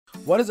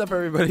What is up,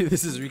 everybody?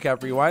 This is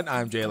Recap Rewind.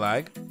 I'm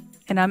J-Lag.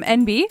 And I'm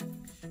NB.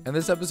 And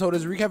this episode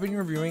is recapping and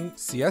reviewing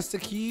Siesta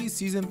Key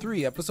Season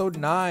 3, Episode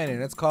 9.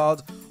 And it's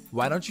called,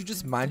 Why Don't You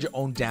Just Mind Your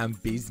Own Damn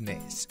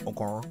Business?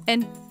 Okay.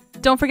 And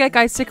don't forget,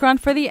 guys, stick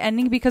around for the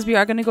ending because we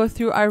are going to go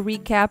through our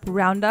recap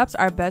roundups,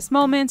 our best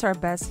moments, our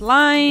best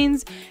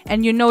lines.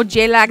 And you know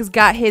J-Lag's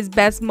got his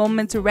best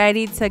moments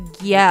ready to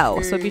go.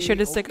 Okay, so be sure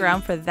to stick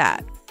around for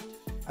that.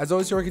 As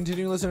always, to our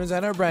continuing listeners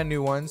and our brand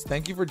new ones,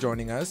 thank you for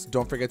joining us.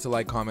 Don't forget to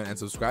like, comment, and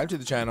subscribe to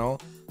the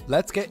channel.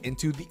 Let's get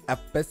into the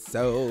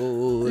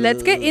episode.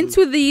 Let's get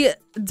into the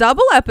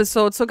double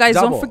episode. So, guys,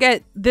 don't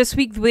forget, this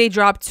week they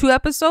dropped 2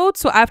 episodes.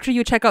 So, after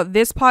you check out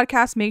this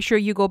podcast, make sure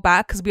you go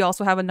back because we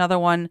also have another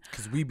one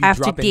because we be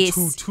after dropping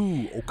this.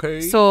 two,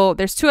 okay? So,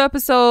 there's 2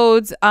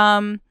 episodes.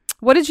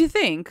 What did you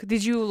think?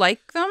 Did you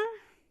like them?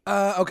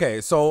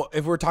 Okay, so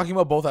if we're talking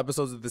about both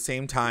episodes at the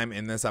same time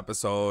in this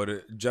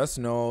episode, just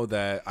know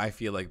that I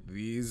feel like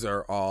these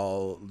are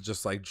all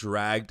just like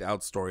dragged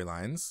out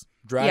storylines,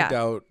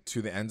 out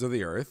to the ends of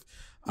the earth.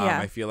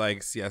 I feel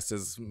like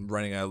Siesta's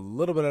running a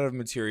little bit out of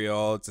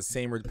material. It's the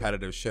same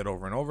repetitive shit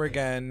over and over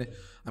again.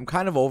 I'm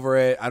kind of over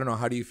it. I don't know.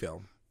 How do you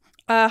feel?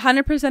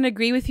 100%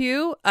 agree with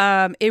you.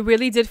 It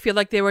really did feel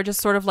like they were just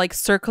sort of like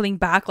circling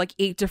back like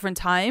 8 different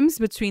times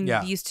between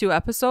these 2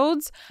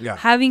 episodes. Yeah.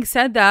 Having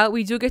said that,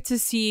 we do get to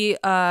see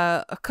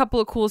a couple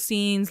of cool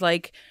scenes.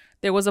 Like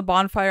there was a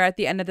bonfire at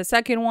the end of the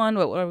second one.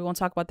 We won't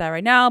talk about that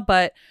right now.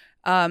 But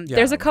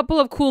there's a couple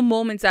of cool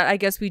moments that I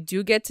guess we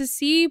do get to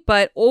see.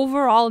 But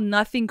overall,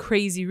 nothing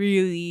crazy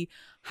really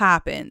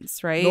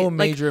happens, right? No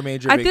major at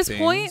big this things.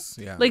 Point,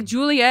 like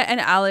Juliet and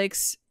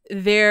Alex,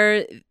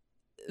 they're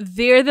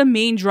the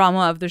main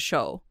drama of the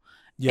show.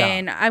 Yeah.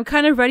 And I'm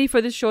kind of ready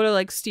for this show to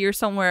like steer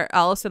somewhere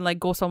else and like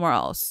go somewhere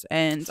else.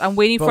 And I'm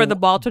waiting for the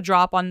ball to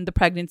drop on the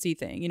pregnancy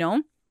thing, you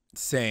know?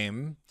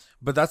 Same.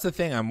 But that's the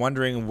thing. I'm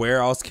wondering where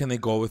else can they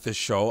go with this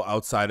show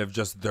outside of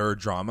just their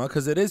drama?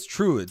 Because it is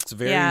true. It's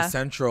very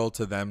central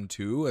to them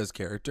too as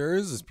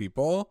characters, as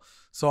people.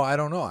 So I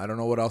don't know. I don't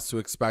know what else to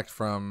expect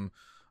from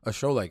a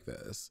show like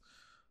this.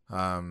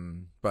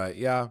 But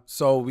yeah,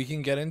 so we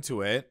can get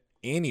into it.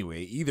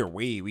 Anyway, either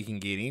way, we can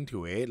get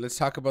into it. Let's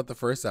talk about the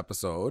first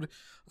episode,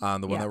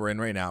 the one that we're in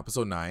right now,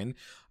 episode 9.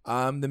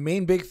 The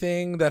main big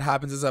thing that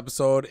happens this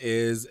episode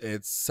is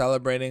it's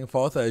celebrating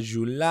 4th of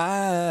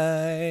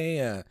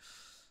July.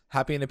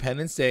 Happy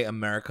Independence Day,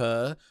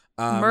 America.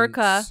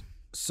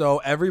 So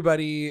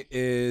everybody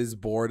is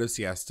bored of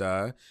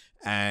Siesta.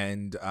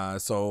 And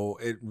so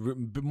it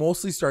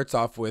mostly starts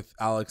off with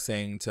Alex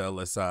saying to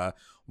Alyssa,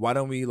 why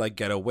don't we like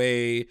get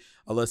away?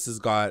 Alyssa's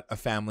got a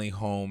family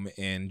home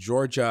in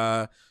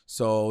Georgia.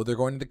 So they're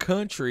going to the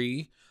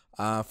country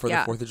for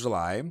the 4th of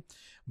July.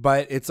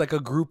 But it's like a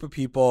group of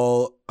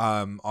people.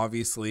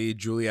 Obviously,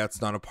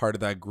 Juliet's not a part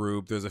of that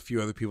group. There's a few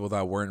other people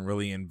that weren't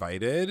really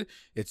invited.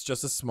 It's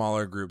just a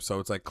smaller group. So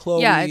it's like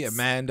Chloe,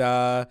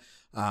 Amanda,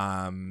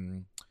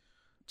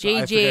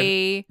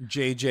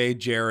 JJ,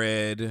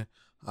 Jared,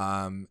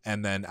 and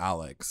then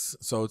Alex.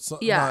 So it's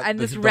and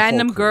this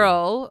random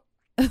girl.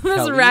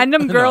 This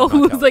random girl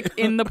who's like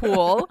in the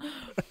pool.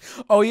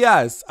 Oh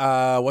yes,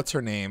 what's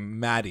her name?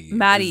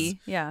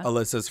 Maddie, yeah,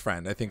 Alyssa's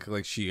friend. I think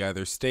like she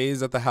either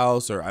stays at the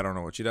house or I don't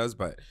know what she does,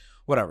 but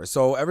whatever.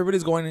 So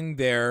everybody's going in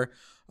there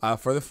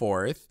for the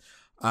 4th.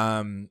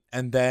 And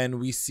then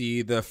we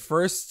see the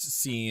first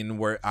scene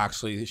where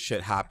actually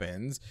shit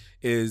happens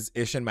is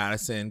Ish and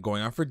Madison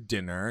going out for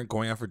dinner.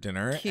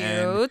 Cute.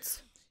 And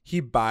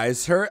he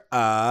buys her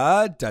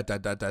a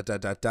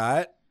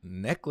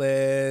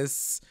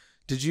necklace.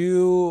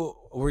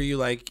 Were you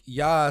like,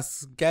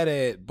 yes, get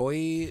it,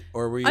 boy?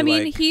 Or were you I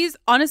mean, he's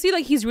honestly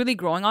like, he's really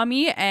growing on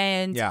me.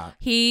 And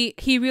he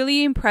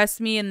really impressed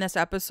me in this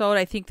episode.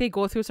 I think they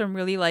go through some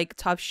really like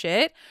tough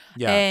shit.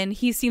 Yeah. And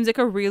he seems like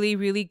a really,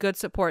 really good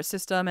support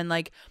system. And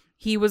like,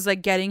 he was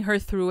like getting her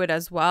through it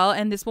as well.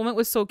 And this moment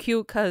was so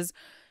cute because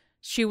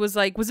she was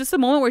like, was this a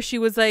moment where she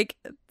was like,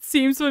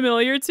 seems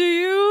familiar to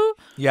you?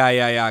 Yeah.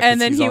 And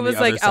then he was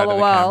like,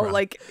 LOL.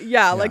 Like,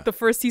 like the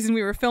first season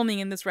we were filming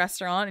in this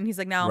restaurant. And he's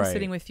like, now I'm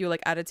sitting with you, like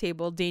at a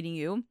table, dating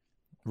you.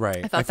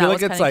 Right. I thought that was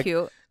kind of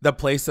cute. The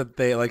place that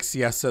they like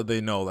Siesta,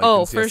 they know.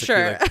 Like, for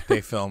sure. Like,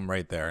 they film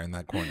right there in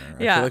that corner.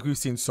 I feel like we've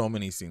seen so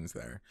many scenes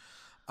there.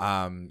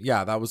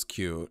 That was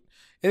cute.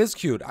 It is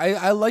cute.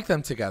 I like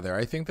them together.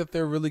 I think that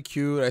they're really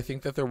cute. I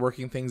think that they're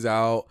working things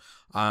out.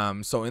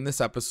 So in this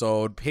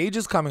episode, Paige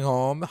is coming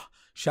home.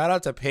 Shout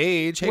out to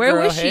Paige. Hey, where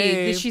girl, was she?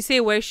 Did she say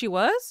where she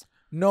was?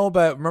 No,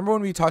 but remember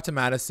when we talked to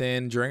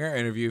Madison during our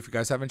interview? If you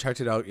guys haven't checked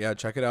it out yet,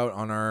 check it out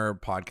on our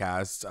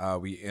podcast.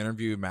 We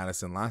interviewed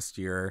Madison last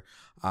year.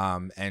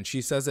 And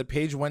she says that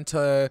Paige went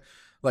to,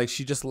 like,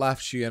 she just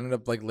left. She ended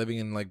up like living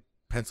in like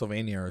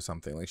Pennsylvania or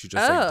something. Like she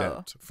just like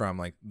dipped from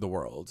like the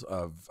world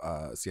of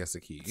Siesta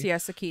Key.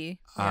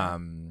 Yeah.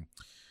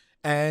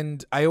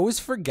 And I always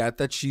forget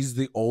that she's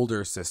the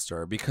older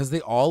sister because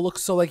they all look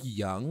so like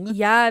young.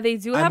 Yeah, they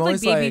do have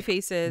like baby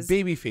faces.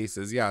 Baby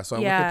faces, yeah. So I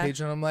look at Paige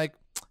and I'm like,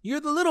 you're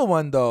the little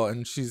one though,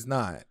 and she's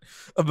not.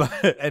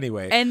 But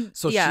anyway, and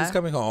so she's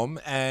coming home,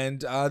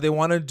 and they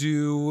want to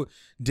do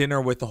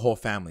dinner with the whole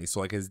family. So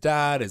like his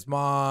dad, his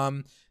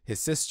mom, his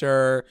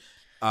sister,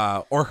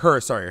 or her.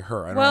 Sorry,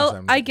 her. I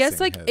don't know I guess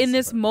like in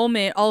this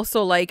moment,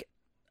 also like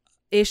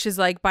Ish is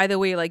like, by the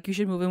way, like you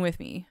should move in with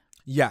me.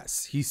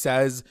 Yes, he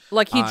says,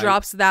 like he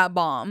drops that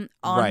bomb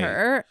on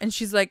her, and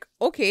she's like,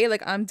 okay,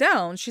 like I'm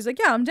down. She's like,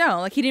 yeah, I'm down.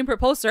 Like he didn't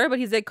propose to her, but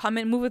he's like, come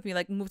and move with me,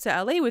 like move to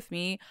LA with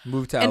me.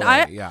 Move to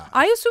LA.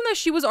 I assume that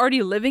she was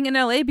already living in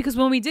LA, because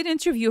when we did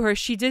interview her,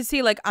 she did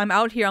say like, I'm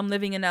out here, I'm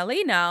living in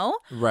LA now.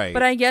 Right.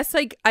 But I guess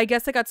like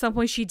at some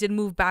point she did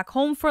move back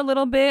home for a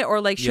little bit, or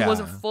like she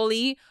wasn't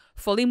fully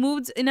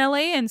moved in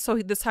LA, and so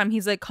this time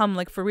he's like, come,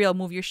 like for real,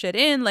 move your shit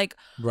in, like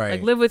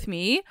like live with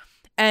me.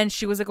 And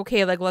she was like,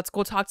 okay, like, let's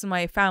go talk to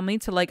my family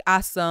to, like,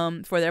 ask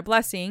them for their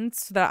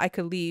blessings so that I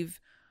could leave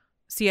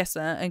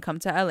Siesta and come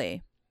to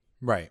LA.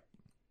 Right.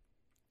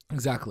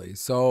 Exactly.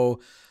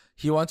 So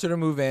he wants her to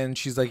move in.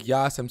 She's like,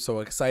 yes, I'm so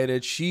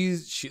excited.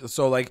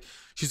 So, like,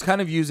 she's kind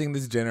of using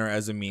this dinner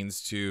as a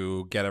means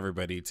to get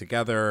everybody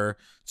together,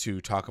 to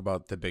talk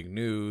about the big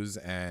news,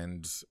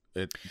 and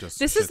it just...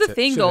 This is the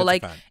thing, though.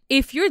 Like,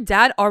 if your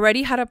dad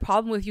already had a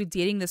problem with you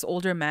dating this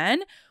older man...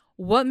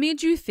 What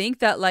made you think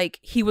that like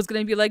he was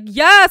gonna be like,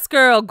 yes,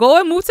 girl,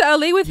 go and move to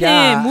LA with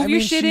him, move your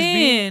shit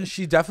in?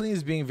 She definitely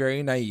is being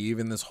very naive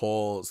in this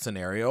whole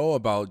scenario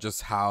about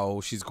just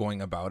how she's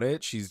going about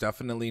it. She's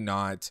definitely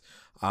not.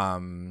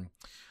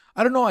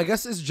 I don't know. I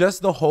guess it's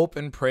just the hope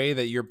and pray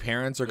that your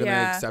parents are going to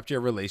accept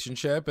your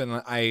relationship.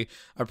 And I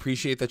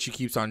appreciate that she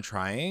keeps on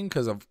trying,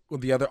 because of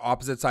the other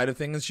opposite side of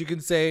things. She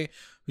can say,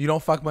 you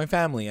don't fuck my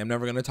family. I'm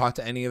never going to talk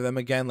to any of them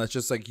again. Let's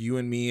just like you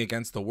and me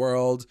against the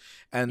world.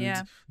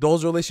 And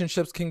those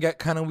relationships can get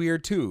kind of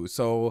weird too.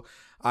 So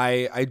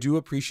I do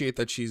appreciate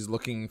that she's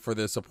looking for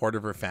the support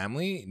of her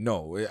family.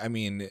 No, I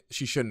mean,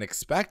 she shouldn't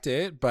expect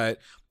it, but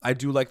I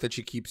do like that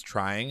she keeps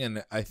trying.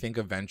 And I think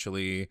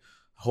eventually...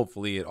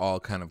 hopefully it all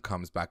kind of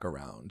comes back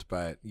around.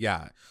 But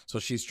yeah, so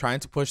she's trying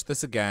to push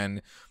this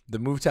again. The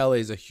move to LA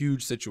is a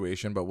huge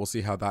situation, but we'll see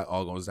how that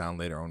all goes down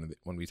later on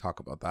when we talk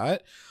about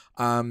that.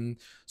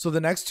 So the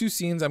next two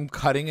scenes, I'm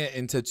cutting it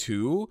into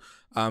two,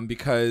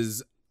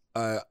 because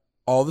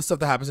all the stuff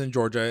that happens in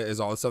Georgia is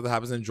all the stuff that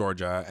happens in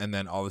Georgia, and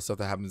then all the stuff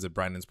that happens at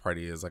Brandon's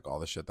party is like all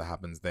the shit that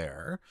happens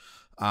there.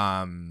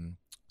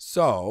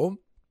 So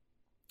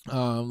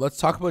let's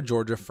talk about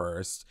Georgia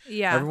first.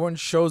 Yeah, everyone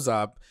shows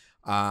up.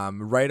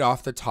 Right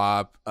off the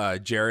top,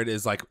 Jared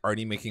is like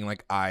already making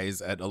like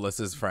eyes at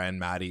Alyssa's friend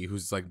Maddie,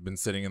 who's like been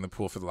sitting in the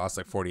pool for the last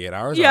like 48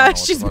 hours. Yeah,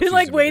 she's been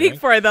like waiting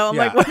for it though. I'm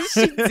like, what is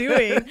she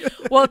doing?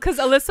 Well, because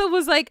Alyssa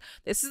was like,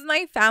 this is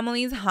my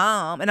family's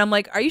home, and I'm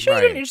like, are you sure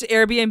you didn't just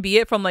Airbnb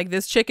it from like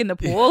this chick in the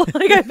pool?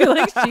 Like, I feel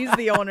like she's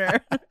the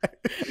owner.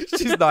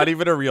 She's not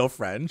even a real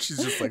friend.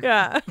 She's just like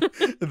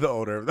the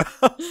owner of the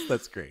house.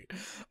 That's great.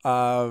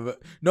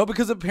 No,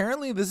 because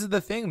apparently this is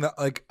the thing that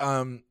like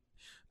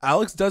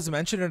Alex does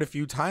mention it a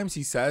few times.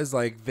 He says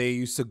like they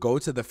used to go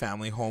to the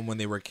family home when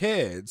they were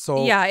kids.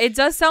 So yeah, it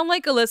does sound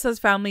like Alyssa's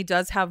family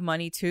does have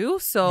money too.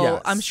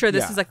 So I'm sure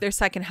this is like their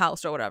second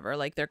house or whatever,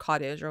 like their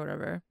cottage or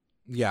whatever.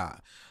 Yeah.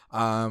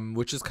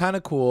 Which is kind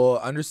of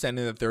cool.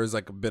 Understanding that there is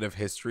like a bit of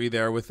history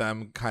there with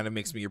them kind of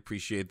makes me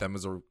appreciate them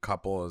as a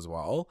couple as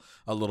well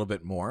a little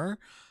bit more.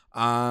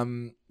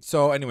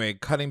 So anyway,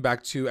 cutting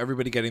back to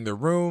everybody getting their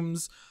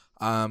rooms.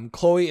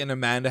 Chloe and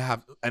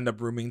Amanda end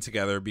up rooming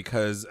together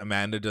because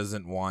Amanda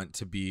doesn't want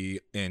to be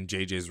in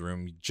JJ's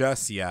room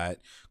just yet.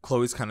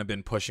 Chloe's kind of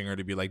been pushing her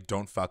to be like,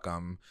 don't fuck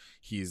him.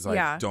 He's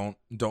like, don't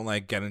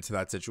like get into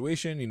that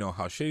situation. You know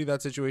how shitty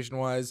that situation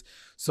was.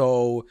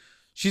 So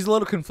she's a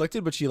little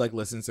conflicted, but she like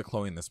listens to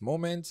Chloe in this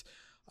moment.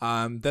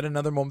 Then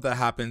another moment that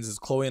happens is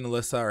Chloe and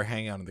Alyssa are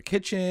hanging out in the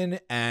kitchen,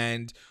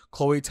 and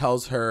Chloe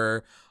tells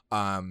her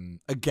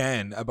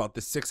again about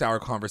the 6-hour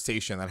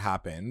conversation that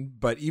happened.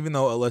 But even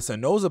though Alyssa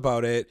knows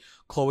about it,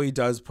 Chloe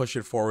does push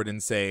it forward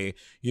and say,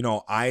 you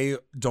know, I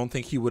don't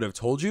think he would have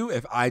told you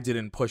if I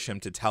didn't push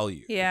him to tell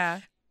you. Yeah.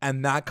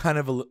 And that kind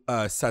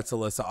of sets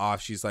Alyssa off.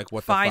 She's like,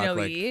 what the fuck?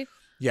 Like,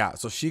 yeah.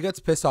 So she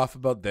gets pissed off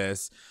about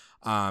this.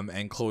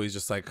 And Chloe's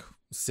just like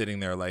sitting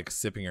there like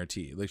sipping her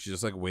tea. Like she's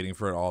just like waiting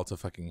for it all to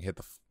fucking hit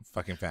the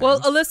fucking fan. Well,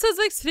 Alyssa's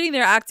like sitting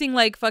there acting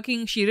like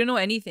fucking she didn't know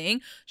anything.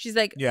 She's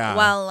like,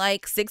 well,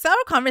 like 6-hour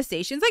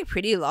conversation's like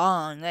pretty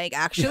long. Like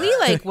actually,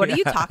 like what are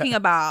you talking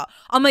about?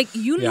 I'm like,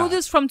 you knew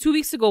this from 2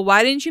 weeks ago.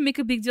 Why didn't you make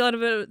a big deal out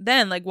of it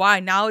then? Like why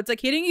now it's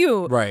like hitting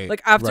you? Right.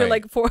 Like after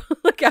like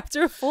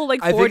after a full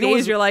like 4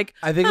 days, you're like,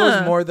 I think it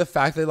was more the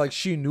fact that like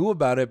she knew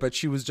about it, but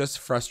she was just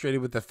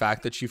frustrated with the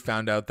fact that she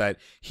found out that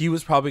he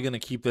was probably going to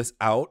keep this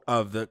out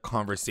of the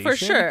conversation. For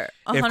sure.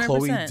 100%. If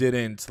Chloe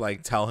didn't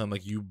like tell him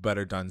like you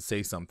better done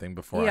say something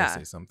before I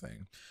say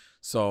something.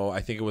 So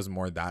I think it was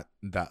more that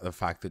the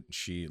fact that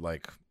she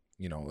like,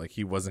 you know, like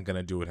he wasn't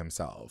gonna do it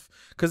himself,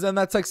 because then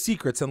that's like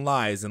secrets and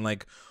lies, and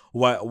like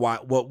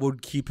what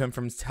would keep him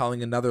from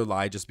telling another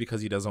lie just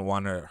because he doesn't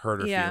want to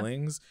hurt her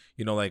feelings,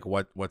 you know, like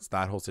what's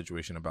that whole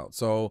situation about.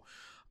 So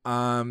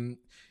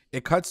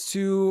it cuts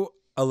to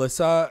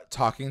Alyssa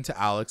talking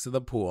to Alex at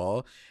the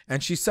pool,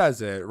 and she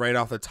says it right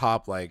off the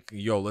top, like,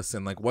 yo,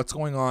 listen, like, what's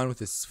going on with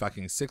this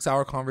fucking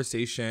 6-hour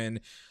conversation?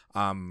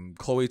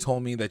 Chloe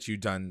told me that you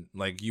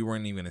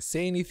weren't even gonna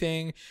say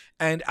anything.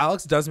 And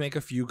Alex does make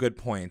a few good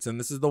points, and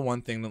this is the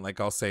one thing that, like,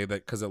 I'll say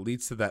that because it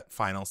leads to that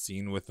final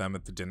scene with them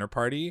at the dinner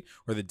party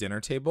or the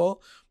dinner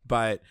table.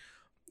 But,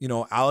 you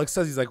know, Alex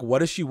says, he's like, what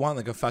does she want?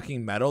 Like a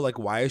fucking medal? Like,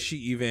 why is she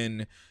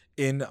even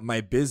in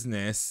my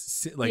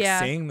business, like,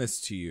 saying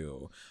this to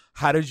you?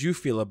 How did you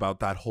feel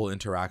about that whole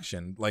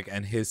interaction, like,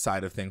 and his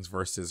side of things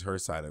versus her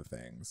side of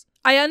things?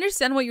 I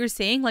understand what you're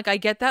saying. Like, I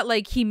get that,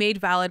 like, he made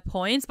valid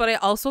points, but I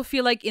also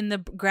feel like in the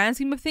grand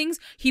scheme of things,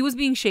 he was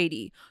being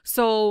shady.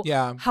 So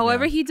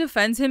however he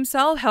defends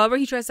himself, however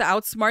he tries to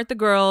outsmart the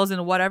girls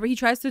and whatever he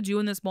tries to do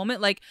in this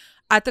moment, like,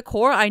 at the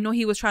core, I know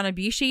he was trying to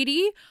be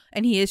shady,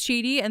 and he is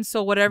shady. And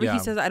so whatever he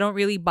says, I don't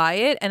really buy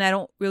it, and I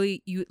don't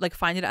really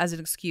find it as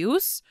an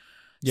excuse.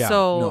 Yeah,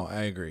 so, no,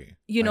 I agree.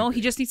 You know, he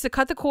just needs to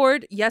cut the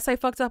cord. Yes, I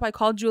fucked up. I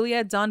called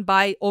Juliet. Done.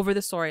 Bye. Over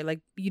the story.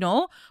 Like, you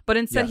know, but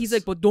instead he's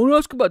like, but don't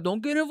ask about,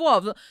 don't get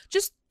involved.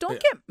 Just don't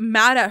get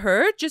mad at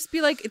her. Just be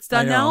like, it's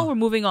done now. We're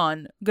moving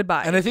on.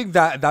 Goodbye. And I think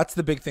that's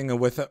the big thing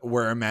with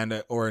where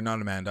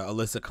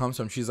Alyssa comes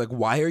from. She's like,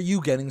 why are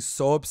you getting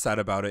so upset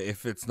about it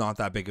if it's not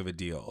that big of a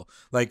deal?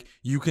 Like,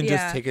 you can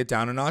just take it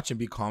down a notch and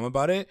be calm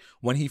about it.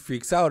 When he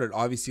freaks out, it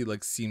obviously,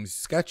 like, seems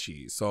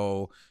sketchy.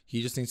 So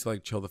he just needs to,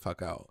 like, chill the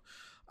fuck out.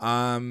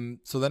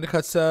 So then it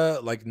cuts to,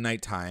 like,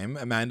 nighttime.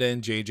 Amanda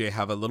and JJ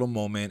have a little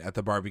moment at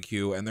the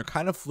barbecue, and they're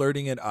kind of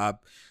flirting it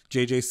up.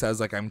 JJ says,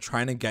 like, I'm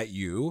trying to get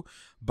you,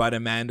 but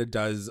Amanda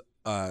does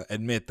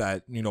admit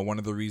that, you know, one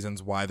of the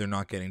reasons why they're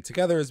not getting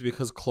together is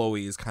because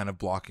Chloe is kind of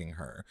blocking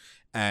her.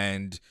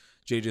 And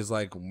JJ's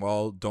like,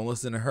 well, don't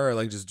listen to her,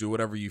 like, just do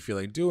whatever you feel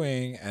like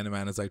doing. And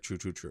Amanda's like,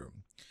 true.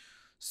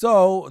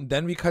 So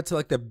then we cut to,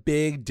 like, the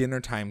big dinner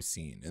time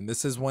scene, and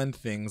this is when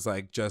things,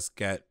 like, just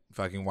get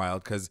fucking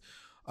wild, because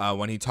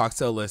when he talks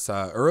to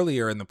Alyssa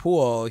earlier in the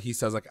pool, he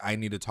says, like, I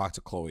need to talk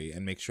to Chloe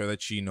and make sure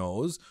that she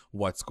knows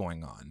what's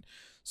going on.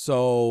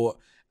 So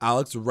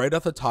Alex, right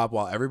off the top,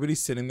 while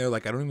everybody's sitting there,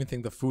 like, I don't even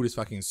think the food is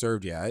fucking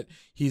served yet,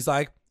 he's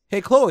like,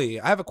 hey, Chloe,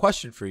 I have a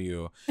question for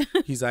you.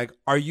 He's like,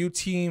 are you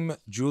team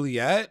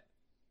Juliet?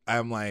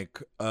 I'm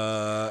like,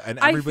 and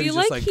everybody's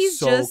just, like,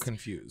 so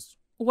confused.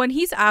 When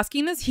he's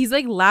asking this, he's,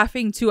 like,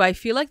 laughing too. I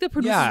feel like the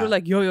producers were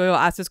like, yo,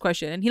 ask this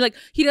question. And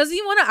he doesn't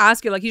even want to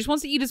ask it. Like, he just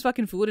wants to eat his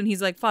fucking food. And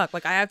he's like, fuck,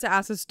 like, I have to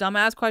ask this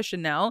dumbass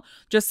question now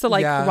just to,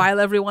 like, rile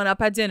everyone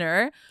up at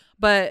dinner.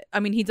 But, I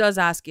mean, he does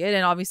ask it.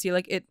 And obviously,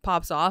 like, it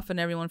pops off and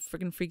everyone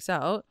freaking freaks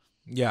out.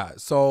 Yeah,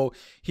 so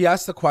he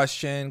asks the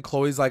question.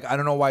 Chloe's like, I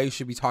don't know why you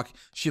should be talking.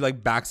 She,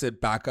 like, backs it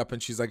back up,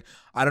 and she's like,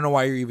 I don't know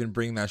why you're even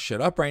bringing that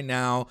shit up right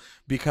now,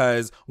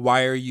 because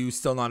why are you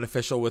still not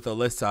official with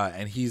Alyssa?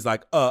 And he's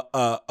like,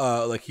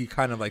 like, he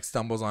kind of, like,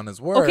 stumbles on his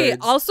words. Okay,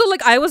 also,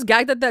 like, I was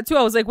gagged at that too.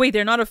 I was like, wait,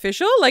 they're not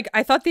official? Like,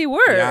 I thought they were.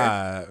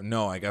 Yeah,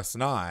 no, I guess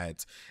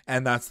not.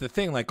 And that's the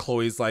thing. Like,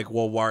 Chloe's like,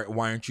 well, why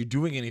aren't you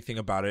doing anything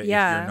about it?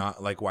 Yeah. If you're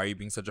not, like, why are you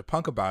being such a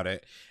punk about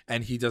it?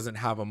 And he doesn't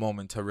have a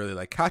moment to really,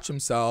 like, catch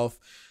himself.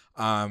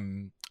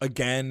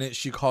 Again,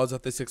 she calls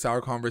up the 6-hour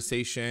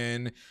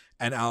conversation,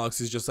 and Alex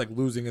is just, like,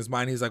 losing his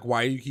mind. He's like,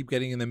 why do you keep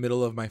getting in the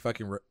middle of my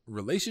fucking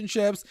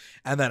relationships?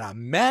 And then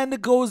Amanda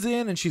goes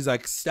in and she's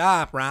like,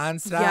 stop, Ron,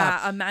 stop. Yeah,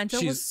 Amanda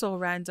was so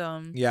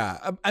random.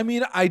 Yeah, I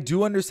mean, I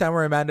do understand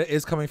where Amanda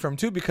is coming from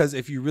too, because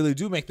if you really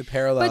do make the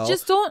parallel, but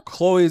just don't.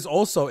 Chloe's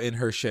also in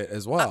her shit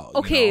as well.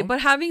 Okay, you know?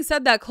 But having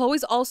said that,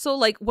 Chloe's also,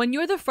 like, when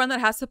you're the friend that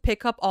has to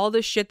pick up all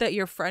the shit that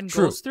your friend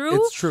goes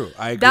through. It's true.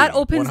 I agree. That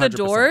opens 100%. The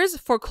doors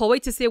for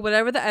Chloe to say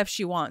whatever the F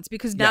she wants,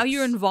 because now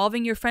you're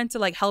involving your friend to,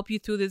 like, help you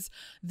through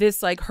this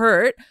like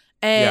hurt,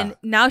 and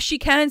now she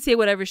can say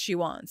whatever she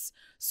wants.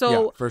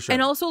 So for sure. And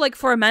also, like,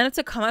 for Amanda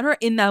to come at her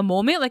in that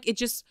moment, like,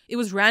 it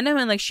was random,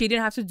 and, like, she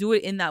didn't have to do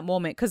it in that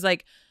moment, because,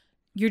 like,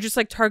 you're just,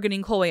 like,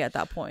 targeting Chloe at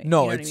that point.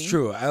 No, you know it's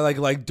true. I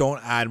like don't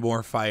add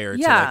more fire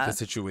to, like, the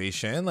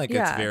situation. Like,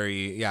 it's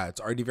very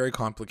it's already very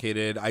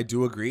complicated. I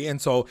do agree.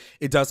 And so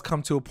it does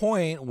come to a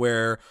point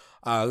where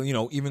you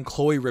know, even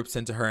Chloe rips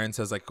into her and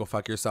says, like, go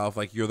fuck yourself.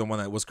 Like, you're the one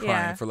that was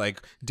crying for,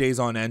 like, days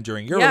on end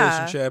during your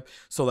relationship.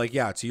 So, like,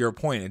 to your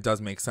point, it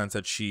does make sense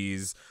that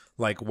she's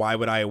like, why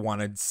would I want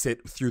to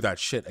sit through that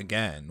shit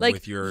again? Like,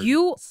 with your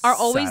you are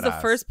always the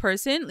first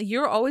person.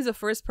 You're always the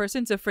first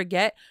person to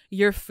forget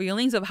your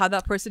feelings of how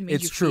that person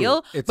made you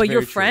feel. But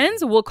your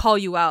friends will call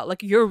you out.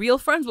 Like, your real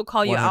friends will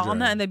call you out on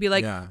that, and they'll be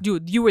like,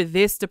 dude, you were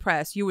this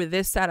depressed. You were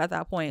this sad at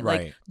that point.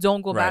 Like,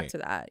 don't go back to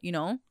that, you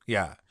know?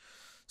 Yeah.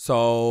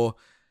 So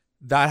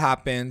that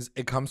happens.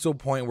 It comes to a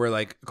point where,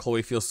 like,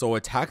 Chloe feels so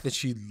attacked that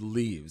she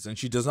leaves, and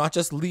she does not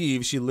just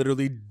leave, she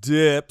literally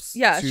dips.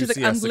 She's like,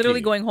 I'm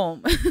literally going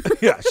home.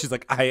 She's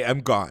like, I am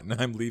gone,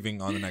 I'm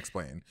leaving on the next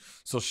plane.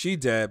 So she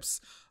dips,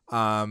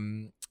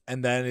 and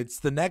then it's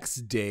the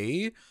next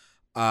day,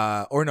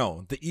 or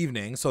no, the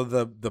evening. So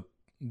the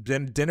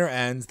dinner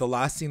ends. The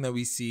last scene that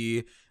we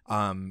see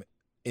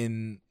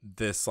in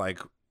this, like,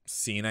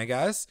 scene, I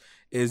guess,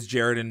 is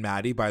Jared and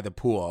Maddie by the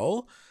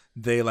pool.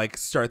 they like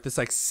start this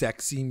like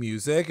sexy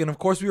music, and of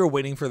course we were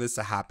waiting for this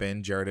to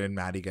happen. Jared and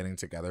Maddie getting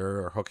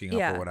together or hooking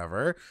up or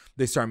whatever.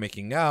 They start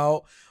making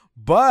out,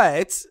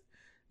 but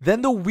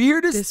then the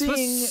weirdest thing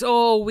was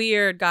so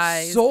weird,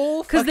 guys.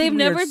 So because they've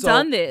never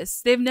done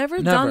this. They've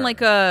never done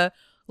like a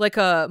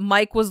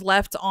Mike was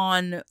left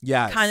on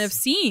kind of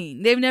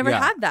scene. They've never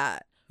had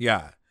that.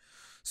 Yeah.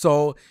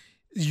 So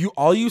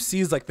all you see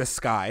is like the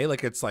sky,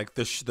 like it's like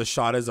the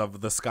shot is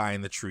of the sky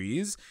and the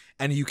trees,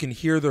 and you can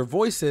hear their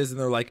voices, and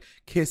they're like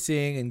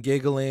kissing and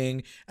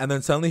giggling, and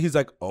then suddenly he's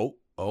like,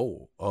 okay,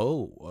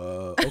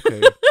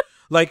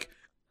 like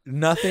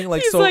nothing,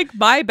 like he's so like,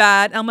 my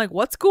bad. I'm like,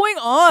 what's going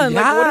on?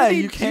 Like, what are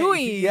they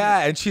doing?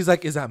 Yeah, and she's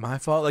like, is that my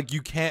fault? Like,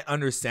 you can't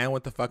understand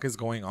what the fuck is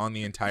going on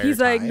the entire He's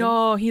time. like,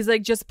 no. He's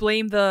like, just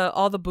blame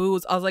all the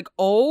booze. I was like,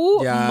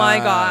 oh my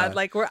God.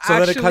 Like, we're so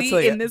actually then it cuts to,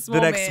 like, in this the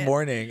moment. next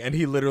morning, and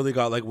he literally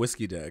got like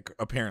whiskey dick,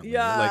 apparently.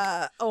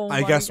 Yeah.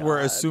 Like, I guess we're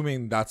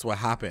assuming that's what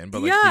happened,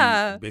 but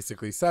like he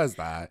basically says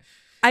that.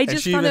 I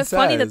just found it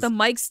funny that the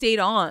mic stayed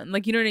on.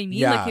 Like, you know what I mean?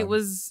 Yeah. Like, it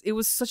was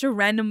such a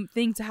random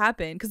thing to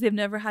happen because they've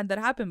never had that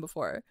happen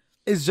before.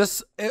 It's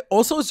just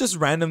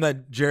random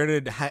that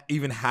Jared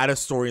even had a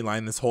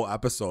storyline this whole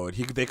episode.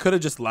 They could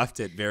have just left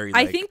it very.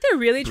 Like, I think they're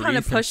really trying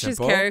to push his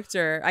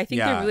character. I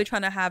think they're really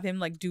trying to have him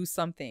like do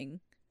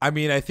something. I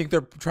mean, I think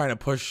they're trying to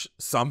push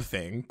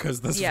something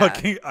because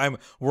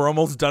we're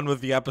almost done with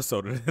the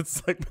episode and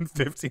it's like been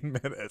 15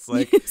 minutes.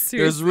 Like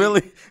there's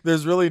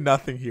really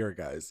nothing here,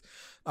 guys.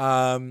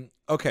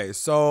 Okay,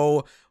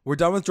 so we're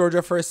done with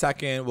Georgia for a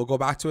second. We'll go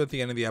back to it at the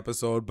end of the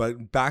episode,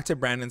 but back to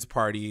Brandon's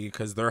party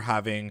because they're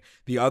having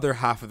the other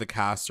half of the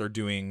cast are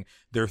doing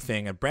their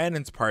thing at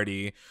Brandon's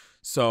party.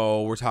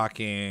 So we're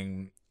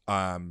talking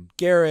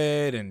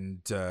Garrett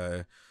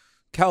and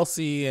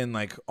Kelsey and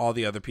like all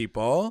the other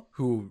people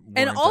who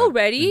and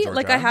already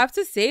like I have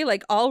to say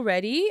like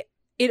already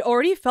it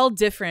already felt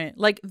different.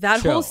 Like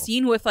that whole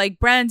scene with like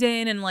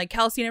Brandon and like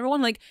Kelsey and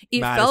everyone, like it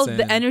felt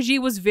the energy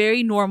was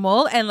very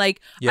normal and like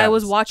I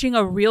was watching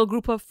a real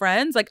group of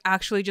friends like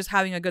actually just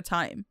having a good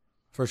time.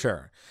 For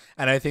sure.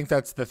 And I think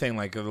that's the thing,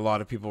 like a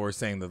lot of people were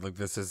saying that like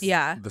this is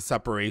the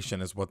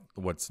separation is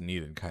what's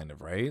needed kind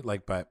of, right?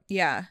 Like but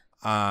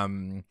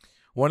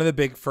one of the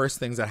big first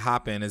things that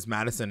happen is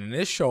Madison and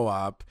Ish show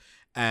up.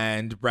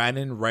 And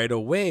Brandon right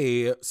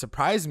away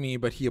surprised me,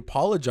 but he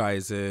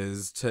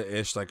apologizes to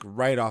Ish like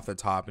right off the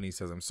top. And he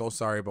says, I'm so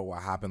sorry about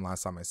what happened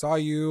last time I saw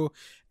you.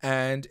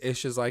 And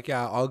Ish is like,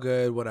 yeah, all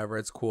good, whatever.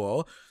 It's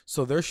cool.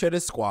 So their shit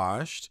is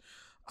squashed.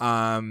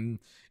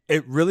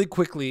 It really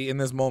quickly in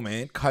this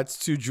moment cuts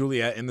to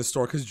Juliet in the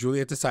store because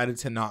Juliet decided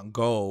to not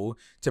go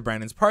to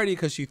Brandon's party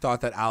because she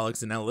thought that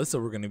Alex and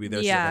Alyssa were going to be there.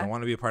 Yeah. She didn't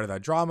want to be a part of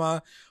that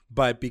drama.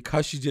 But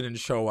because she didn't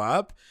show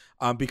up,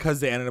 because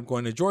they ended up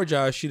going to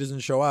Georgia, she doesn't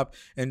show up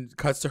and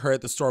cuts to her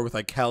at the store with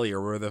like Kelly or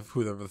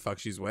whoever the fuck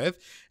she's with.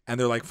 And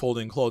they're like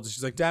folding clothes. And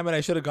she's like, damn it, I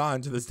should have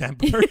gone to this damn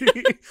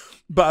party.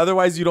 But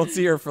otherwise you don't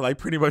see her for like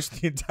pretty much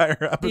the entire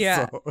episode.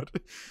 Yeah.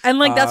 And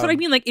like, that's what I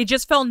mean. Like it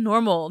just felt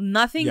normal.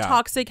 Nothing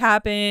toxic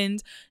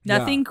happened.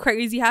 Nothing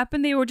crazy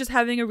happened. They were just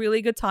having a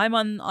really good time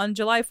on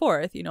July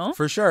 4th, you know?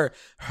 For sure.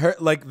 Her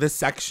like the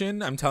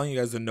section, I'm telling you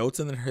guys, the notes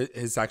in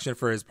his section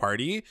for his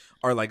party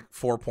are like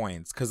 4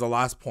 points. Because the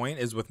last point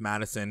is with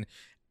Madison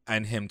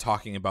and him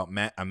talking about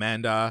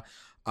Amanda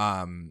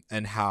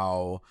and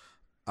how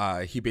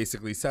he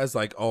basically says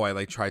like, oh, I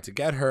like tried to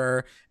get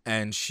her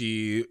and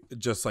she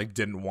just like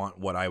didn't want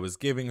what I was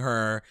giving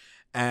her.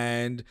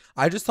 And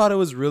I just thought it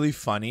was really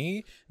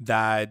funny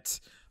that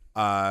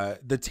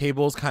the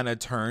tables kind of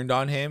turned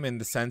on him in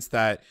the sense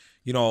that,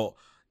 you know,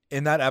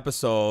 in that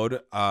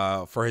episode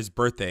for his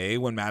birthday,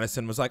 when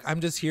Madison was like,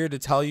 I'm just here to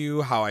tell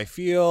you how I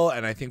feel.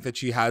 And I think that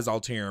she has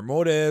ulterior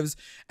motives.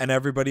 And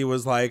everybody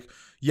was like,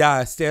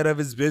 yeah, stay out of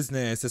his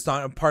business. It's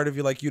not a part of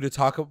you like you to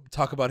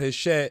talk about his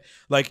shit.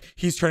 Like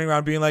he's turning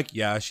around being like,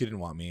 yeah, she didn't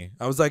want me.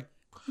 I was like,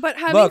 but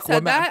having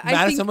said that,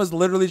 Madison was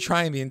literally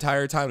trying the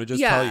entire time to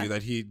just tell you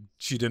that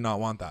she did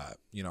not want that,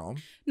 you know?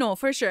 No,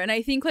 for sure. And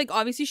I think like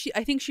obviously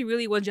she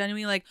really was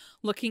genuinely like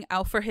looking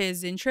out for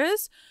his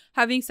interests.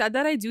 Having said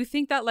that, I do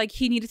think that like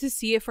he needed to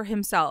see it for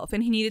himself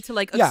and he needed to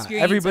like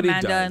experience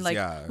Amanda and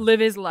like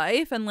live his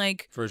life and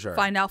like for sure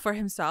find out for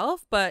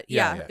himself. But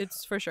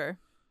it's for sure.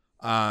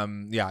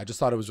 I just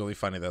thought it was really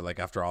funny that like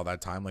after all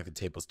that time, like the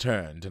tables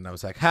turned and I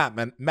was like,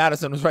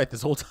 Madison was right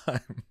this whole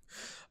time.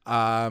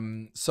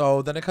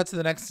 So then it cuts to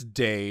the next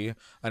day.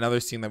 Another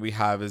scene that we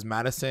have is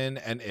Madison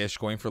and Ish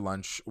going for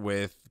lunch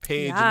with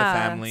Paige and the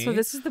family. So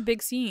this is the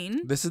big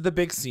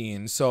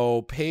scene.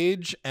 So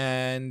Paige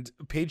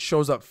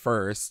shows up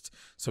first.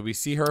 So we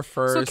see her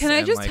first. So can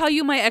I just tell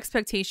you my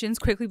expectations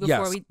quickly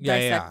before we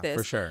dissect this?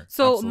 For sure.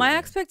 So absolutely. My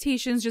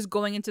expectations just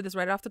going into this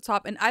right off the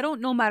top, and I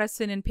don't know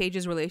Madison and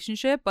Paige's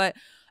relationship, but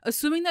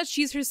assuming that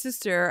she's her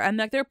sister and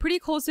like they're pretty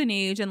close in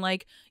age and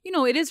like, you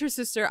know, it is her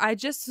sister, I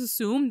just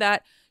assumed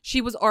that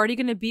she was already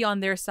going to be on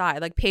their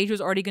side. Like Paige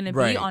was already going to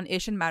be on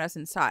Ish and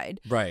Madison's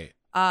side. Right.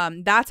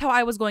 That's how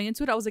I was going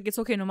into it. I was like, it's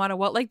okay no matter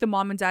what like the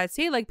mom and dad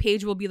say, like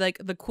Paige will be like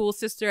the cool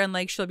sister and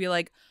like she'll be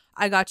like,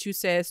 I got you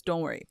sis,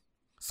 don't worry.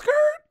 Skirt.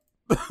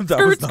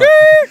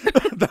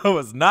 that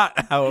was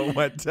not how it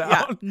went down.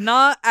 Yeah,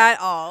 not at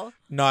all.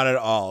 Not at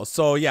all.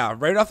 So yeah,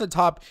 right off the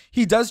top,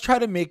 he does try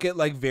to make it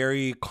like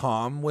very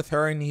calm with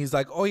her, and he's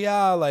like, oh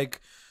yeah,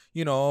 like,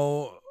 you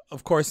know,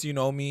 of course you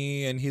know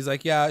me. And he's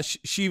like, yeah,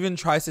 she even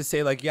tries to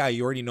say like, yeah,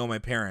 you already know my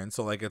parents,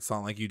 so like it's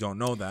not like you don't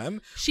know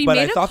them. She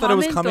made a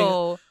comment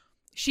though.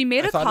 She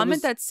made a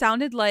comment that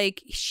sounded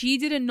like she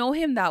didn't know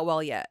him that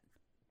well yet.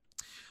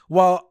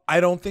 Well,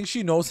 I don't think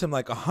she knows him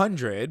like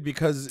 100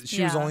 because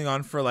she was only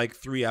on for like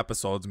 3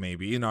 episodes,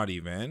 maybe, not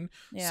even.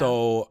 Yeah.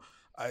 So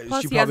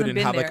plus, she probably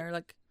didn't have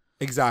like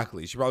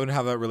exactly. She probably didn't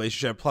have that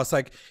relationship. Plus,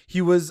 like,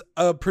 he was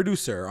a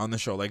producer on the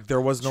show. Like,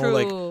 there was no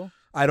like,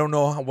 I don't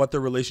know what the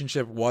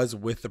relationship was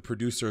with the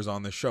producers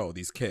on the show.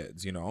 These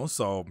kids, you know.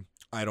 So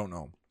I don't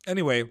know.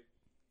 Anyway,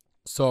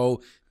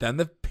 so then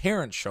the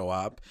parents show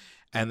up.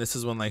 And this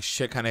is when like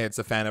shit kind of hits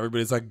the fan.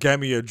 Everybody's like, get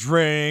me a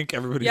drink.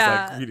 Everybody's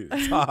like, we need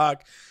to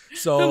talk.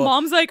 So the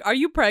mom's like, are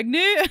you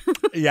pregnant?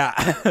 Yeah.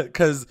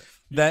 Because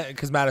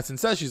Madison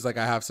says, she's like,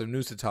 I have some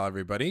news to tell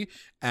everybody.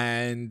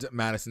 And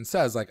Madison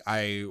says, like,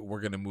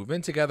 we're going to move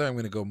in together. I'm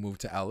going to go move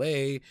to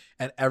LA.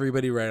 And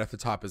everybody right at the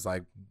top is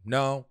like,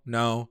 no,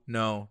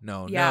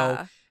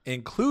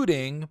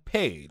 including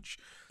Paige.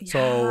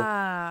 So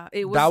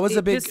that was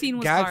a big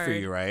gag for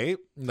you, right?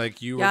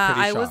 Like, you were pretty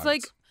shocked. I was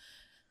like,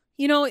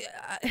 you know,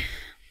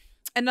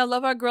 and I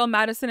love our girl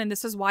Madison, and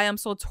this is why I'm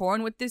so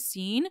torn with this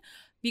scene,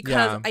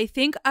 because I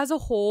think as a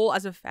whole,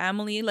 as a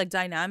family, like,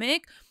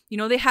 dynamic, you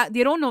know, they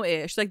don't know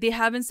Ish, like, they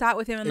haven't sat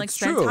with him and like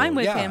spent time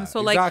with him. So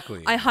like,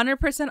 I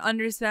 100%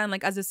 understand,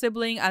 like, as a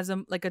sibling, as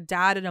a like a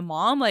dad and a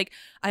mom, like,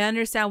 I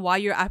understand why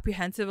you're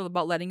apprehensive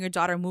about letting your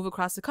daughter move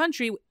across the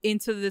country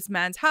into this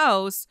man's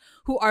house,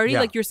 who already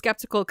like, you're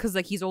skeptical because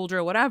like he's older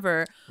or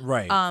whatever.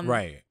 Right.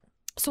 Right.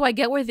 So I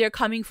get where they're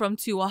coming from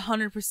too,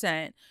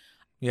 100%.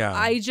 Yeah.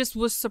 I just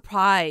was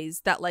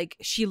surprised that like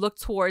she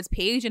looked towards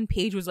Paige and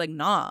Paige was like,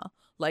 nah,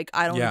 like,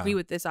 I don't agree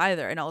with this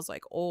either. And I was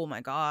like, oh my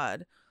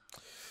God.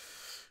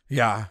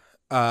 Yeah.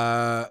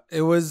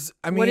 It was,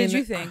 I mean, what did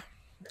you think?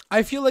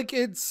 I feel like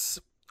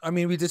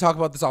we did talk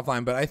about this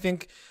offline, but I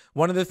think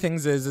one of the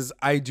things is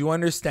I do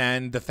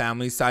understand the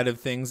family side of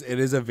things. It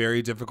is a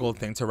very difficult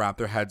thing to wrap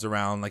their heads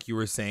around, like you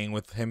were saying,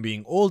 with him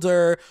being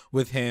older,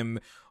 with him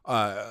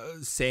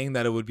saying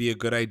that it would be a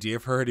good idea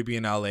for her to be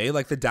in LA.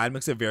 Like, the dad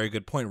makes a very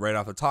good point right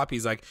off the top.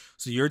 He's like,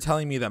 so you're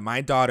telling me that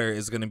my daughter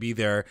is going to be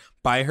there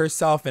by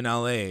herself in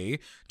LA,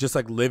 just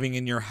like living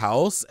in your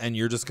house, and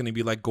you're just going to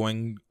be like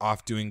going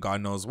off doing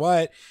God knows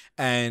what.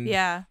 And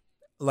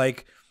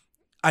like,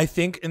 I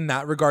think in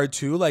that regard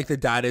too, like, the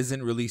dad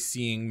isn't really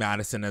seeing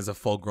Madison as a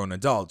full grown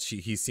adult.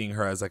 He's seeing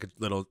her as like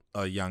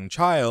a young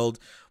child.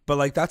 But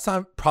like, that's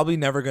not probably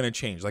never going to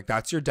change. Like,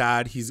 that's your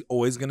dad. He's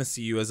always going to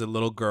see you as a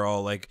little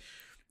girl. Like,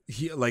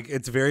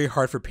 it's very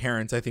hard for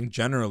parents, I think,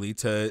 generally,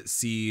 to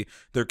see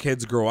their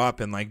kids grow up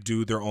and like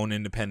do their own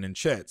independent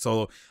shit.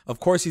 So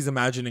of course he's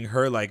imagining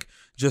her like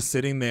just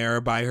sitting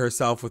there by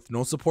herself with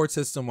no support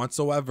system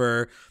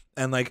whatsoever.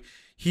 And like,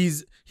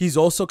 he's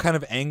also kind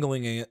of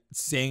angling it,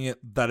 saying it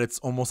that it's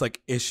almost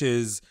like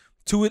Ish's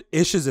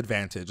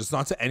advantage. It's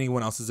not to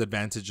anyone else's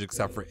advantage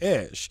except for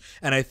Ish.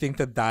 And I think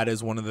that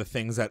is one of the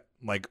things that,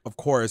 like, of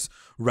course,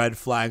 red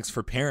flags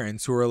for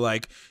parents who are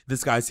like,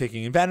 this guy's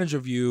taking advantage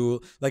of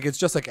you. Like, it's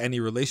just like any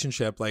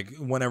relationship. Like,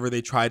 whenever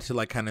they try to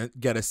like kind of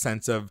get a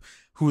sense of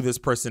who this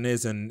person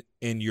is in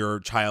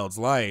your child's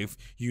life,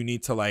 you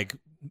need to like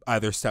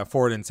either step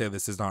forward and say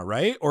this is not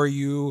right, or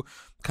you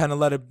kind of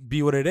let it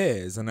be what it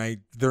is. And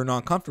they're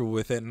not comfortable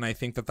with it. And I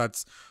think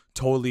that's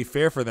totally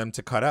fair for them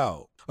to cut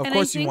out. Of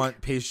course, you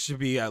want Paige to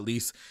be at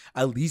least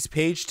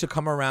Paige to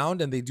come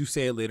around, and they do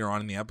say it later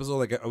on in the episode.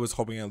 Like, I was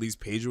hoping at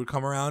least Paige would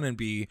come around and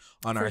be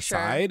on our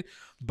side,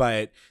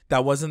 but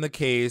that wasn't the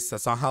case.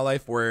 That's not how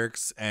life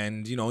works.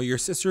 And you know, your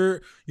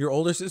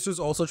older sister's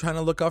also trying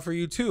to look out for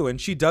you too, and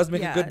she does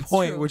make a good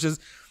point, which is,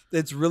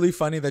 it's really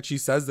funny that she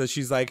says that.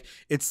 She's like,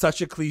 it's such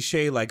a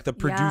cliche, like the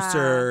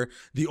producer,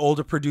 the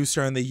older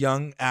producer and the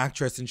young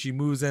actress, and she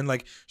moves in.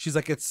 Like, she's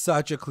like, it's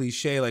such a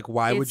cliche. Like,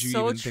 why would you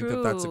even think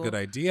that that's a good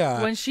idea?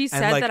 When she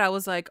said that, I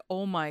was like,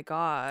 oh my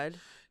God.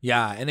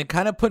 Yeah, and it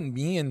kind of put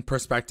me in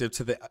perspective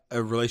to the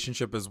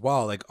relationship as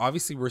well. Like,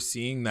 obviously, we're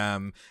seeing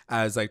them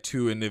as like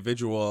two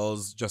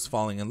individuals just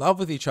falling in love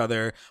with each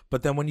other.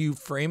 But then when you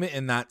frame it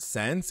in that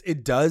sense,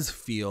 it does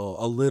feel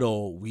a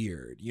little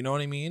weird. You know what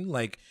I mean?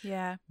 Like,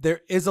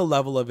 there is a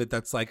level of it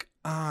that's like,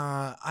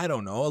 I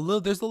don't know.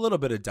 There's a little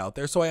bit of doubt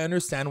there. So I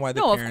understand why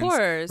the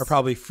parents are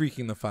probably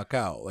freaking the fuck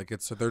out. Like,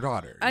 it's their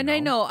daughter. And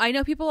know? I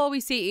know people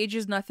always say age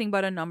is nothing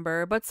but a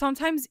number, but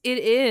sometimes it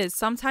is.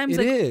 Sometimes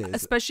it is.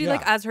 Especially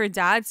like as her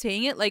dad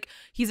saying it, like,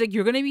 he's like,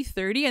 you're going to be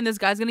 30 and this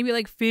guy's going to be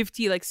like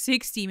 50, like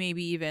 60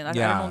 maybe even. I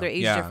don't know their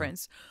age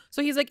difference.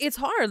 So he's like, it's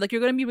hard. Like, you're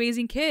going to be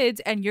raising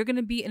kids and you're going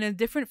to be in a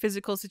different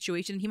physical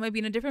situation. He might be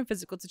in a different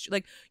physical situation.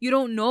 Like, you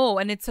don't know.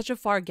 And it's such a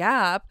far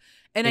gap.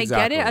 And I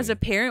get it as a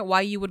parent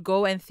why you would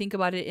go and think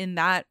about it in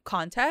that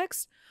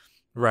context.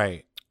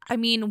 Right. I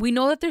mean, we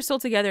know that they're still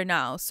together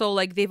now. So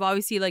like, they've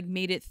obviously like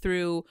made it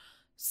through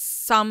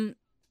some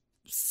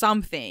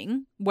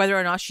something. Whether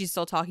or not she's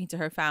still talking to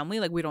her family,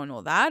 like, we don't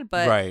know that,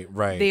 but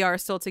right, they are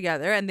still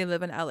together and they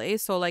live in LA.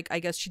 So like, I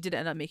guess she did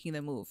end up making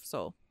the move.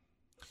 So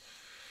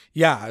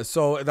yeah,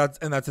 so that's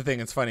the thing.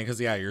 It's funny because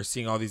you're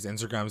seeing all these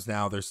Instagrams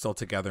now. They're still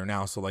together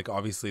now. So like,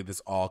 obviously this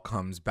all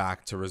comes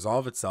back to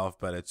resolve itself,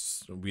 but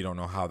we don't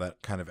know how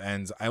that kind of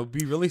ends. I would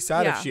be really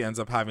sad if she ends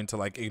up having to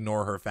like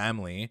ignore her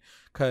family,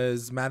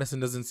 because Madison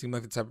doesn't seem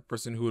like the type of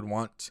person who would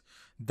want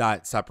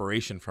that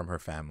separation from her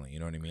family. You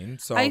know what I mean?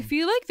 So I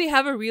feel like they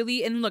have a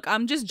really, and look,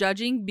 I'm just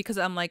judging because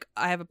I'm like,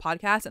 I have a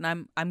podcast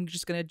and I'm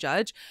just gonna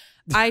judge.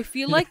 I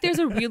feel like there's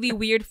a really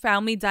weird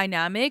family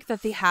dynamic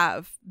that they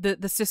have,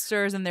 the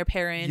sisters and their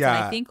parents. Yeah.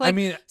 And I think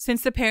like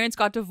since the parents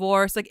got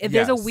divorced, like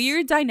there's a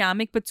weird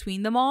dynamic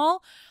between them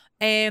all.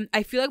 And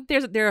I feel like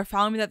they're a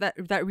family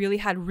that really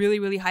had really,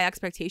 really high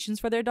expectations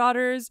for their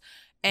daughters.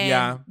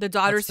 And the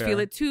daughters feel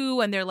it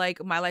too. And they're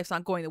like, my life's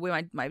not going the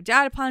way my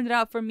dad planned it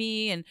out for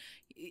me. And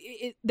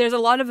there's a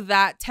lot of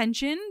that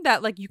tension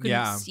that like you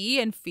can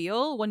see and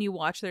feel when you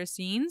watch their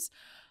scenes.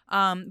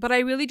 But I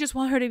really just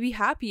want her to be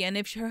happy. And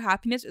if her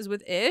happiness is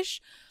with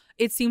Ish,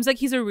 it seems like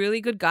he's a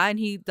really good guy and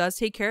he does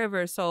take care of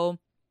her. So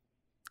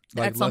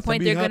like, at some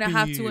point they're going to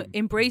have to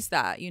embrace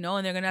that, you know,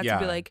 and they're going to have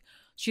to be like,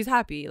 she's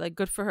happy. Like,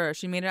 good for her.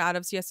 She made it out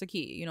of Siesta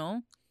Key, you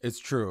know? It's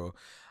true.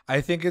 I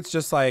think it's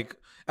just like,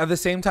 at the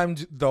same time,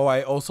 though,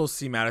 I also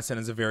see Madison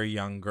as a very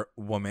young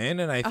woman.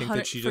 And I think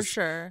that she just,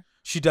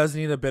 she does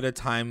need a bit of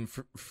time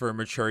for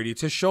maturity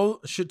to show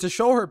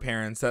her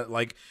parents that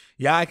like,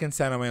 yeah, I can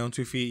stand on my own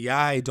 2 feet. Yeah,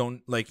 I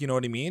don't like, you know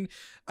what I mean?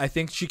 I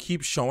think she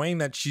keeps showing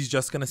that she's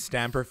just going to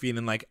stamp her feet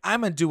and like,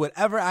 I'm going to do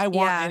whatever I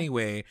want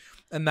anyway.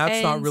 And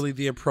that's not really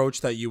the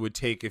approach that you would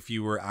take if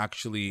you were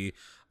actually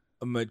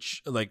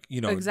much like, you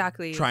know,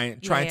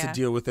 trying to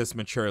deal with this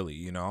maturely,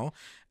 you know?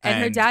 And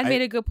her dad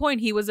made a good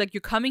point. He was like, you're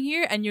coming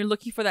here and you're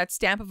looking for that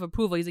stamp of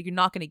approval. He's like, you're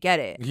not going to get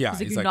it. Yeah. He's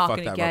like, you're not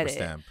going to get it.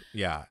 Stamp.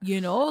 Yeah.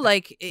 You know,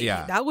 like,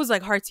 that was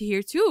like hard to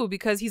hear too,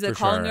 because he's like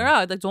calling her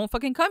out. Like, don't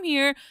fucking come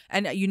here.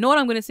 And you know what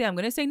I'm going to say? I'm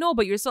going to say no,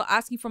 but you're still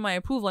asking for my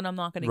approval and I'm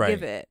not going to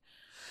give it.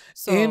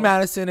 So, in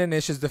Madison and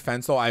Ish's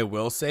defense, though, I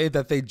will say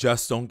that they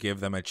just don't give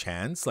them a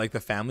chance. Like, the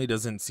family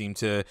doesn't seem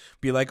to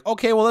be like,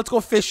 okay, well, let's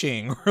go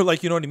fishing, or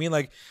like, you know what I mean,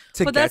 like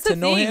to but get to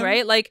know him,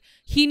 right? Like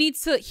he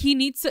needs to,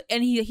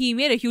 and he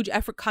made a huge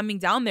effort coming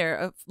down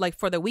there, like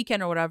for the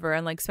weekend or whatever,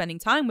 and like spending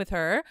time with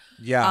her.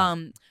 Yeah.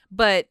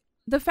 But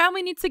the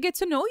family needs to get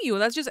to know you.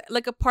 That's just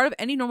like a part of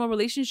any normal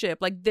relationship.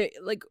 Like they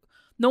like.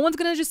 No one's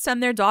gonna just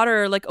send their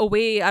daughter like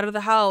away out of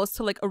the house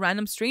to like a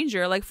random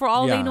stranger. Like for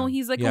all they know,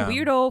 he's like a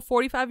weirdo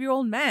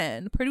 45-year-old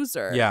man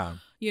producer. Yeah,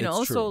 you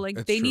know. So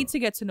like they need to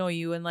get to know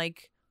you and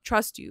like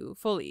trust you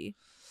fully.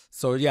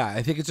 So yeah,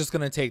 I think it's just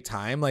gonna take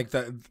time, like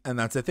that, and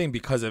that's the thing,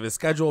 because of his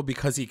schedule,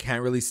 because he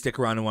can't really stick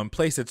around in one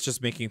place. It's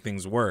just making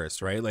things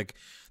worse, right? Like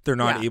they're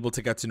not able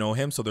to get to know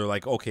him, so they're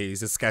like, okay,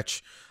 he's a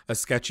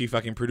sketchy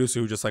fucking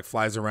producer who just like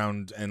flies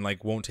around and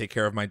like won't take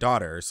care of my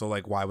daughter. So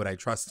like, why would I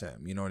trust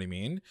him? You know what I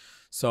mean?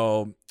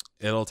 So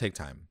it'll take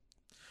time.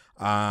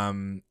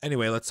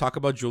 Anyway, let's talk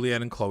about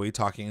Juliet and Chloe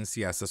talking in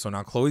Siesta. So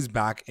now Chloe's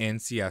back in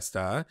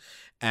Siesta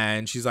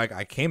and she's like,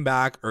 I came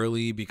back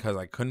early because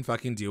I couldn't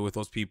fucking deal with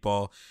those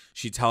people.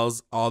 She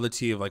tells all the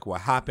tea of like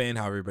what happened,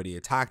 how everybody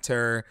attacked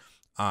her.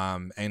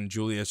 And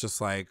Juliet's just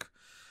like,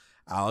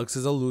 Alex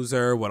is a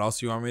loser. What else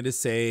do you want me to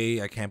say?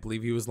 I can't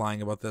believe he was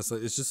lying about this.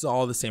 It's just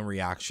all the same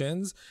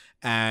reactions.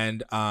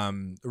 And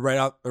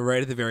right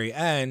at the very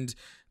end,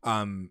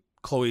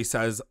 Chloe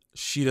says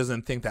she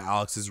doesn't think that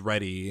Alex is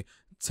ready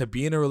to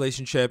be in a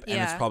relationship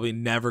and it's probably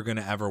never going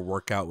to ever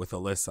work out with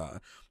Alyssa.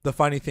 The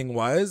funny thing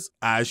was,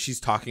 as she's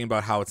talking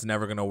about how it's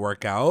never going to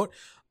work out,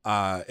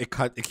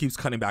 it keeps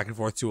cutting back and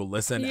forth to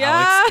Alyssa and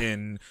Alex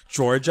in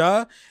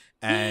Georgia.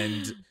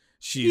 And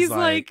he's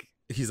like,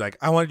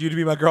 I wanted you to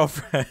be my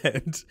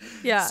girlfriend.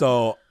 Yeah.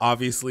 So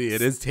obviously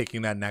it is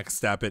taking that next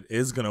step. It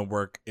is going to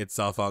work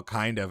itself out,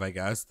 kind of, I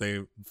guess. They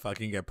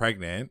fucking get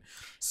pregnant.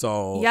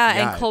 So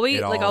and Chloe,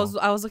 like I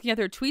was looking at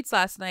their tweets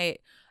last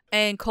night,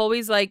 and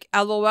Chloe's like,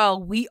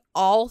 LOL, we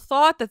all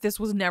thought that this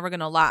was never going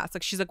to last.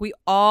 Like, she's like, we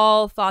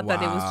all thought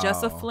that it was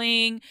just a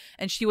fling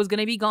and she was going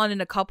to be gone in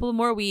a couple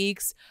more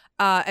weeks.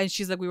 And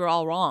she's like, we were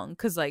all wrong,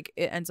 because like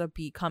it ends up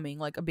becoming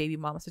like a baby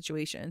mama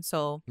situation.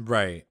 So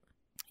right.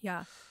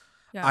 Yeah.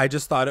 I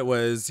just thought it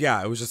was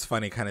just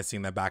funny kind of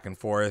seeing that back and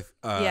forth.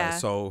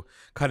 So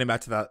cutting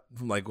back to that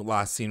like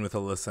last scene with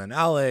Alyssa and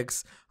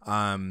Alex,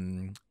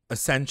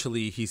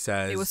 essentially he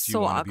says, it was do so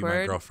you want to awkward. be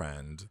my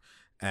girlfriend?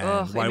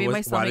 And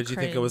why did you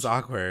think it was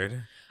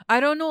awkward? I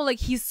don't know. Like,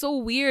 he's so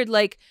weird.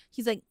 Like,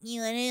 he's like, you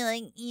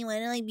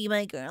wanna be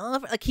my girl?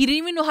 Like, he didn't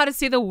even know how to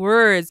say the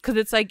words, because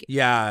it's like,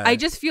 I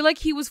just feel like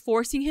he was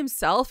forcing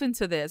himself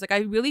into this. Like, I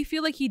really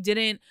feel like he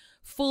didn't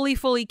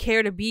fully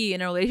care to be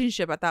in a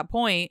relationship at that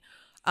point.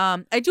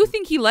 I do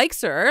think he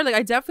likes her. Like,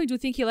 I definitely do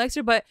think he likes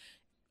her, but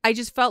I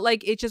just felt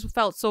like it just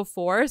felt so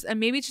forced. And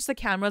maybe it's just the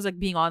cameras like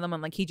being on them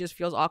and like he just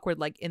feels awkward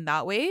like in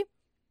that way.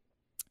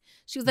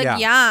 She was like,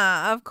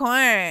 yeah, of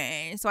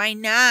course. Why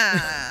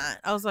not?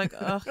 I was like,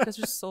 ugh, that's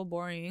just so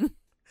boring.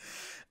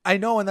 I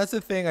know, and that's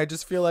the thing. I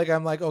just feel like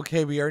I'm like,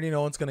 okay, we already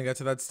know it's gonna get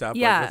to that step.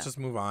 Yeah. Like, let's just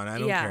move on. I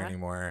don't care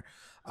anymore.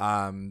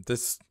 I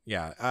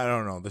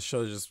don't know. The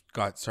show just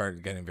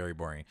started getting very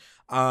boring.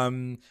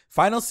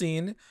 Final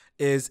scene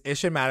is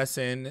Ish and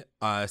Madison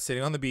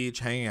sitting on the beach,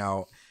 hanging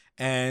out,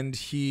 and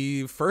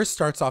he first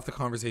starts off the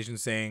conversation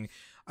saying,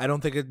 I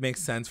don't think it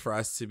makes sense for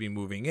us to be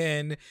moving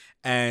in.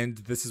 And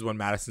this is when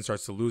Madison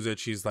starts to lose it.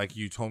 She's like,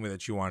 you told me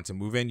that you wanted to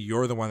move in.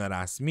 You're the one that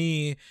asked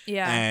me.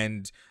 Yeah.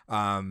 And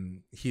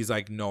he's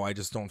like, no, I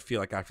just don't feel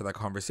like after that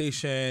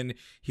conversation.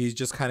 He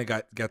just kind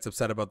of gets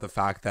upset about the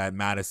fact that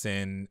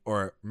Madison's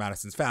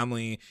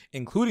family,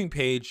 including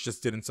Paige,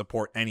 just didn't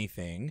support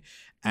anything.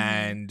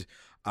 And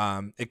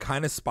it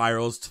kind of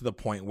spirals to the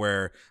point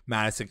where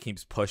Madison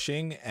keeps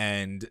pushing,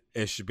 and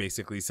Ish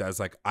basically says,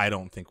 like, I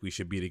don't think we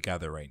should be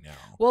together right now.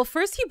 Well,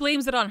 first he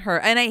blames it on her,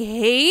 and I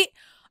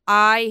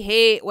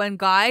hate when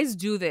guys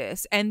do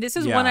this. And this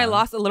is when I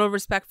lost a little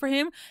respect for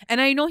him. And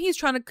I know he's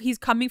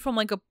coming from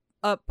like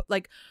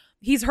like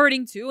he's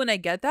hurting too, and I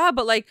get that,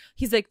 but like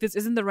he's like, this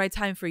isn't the right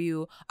time for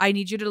you. I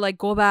need you to like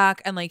go back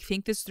and like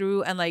think this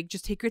through and like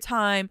just take your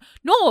time.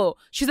 No,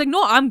 she's like,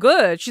 no, I'm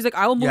good. She's like,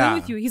 I will move in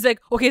with you. He's like,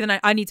 okay, then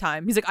I need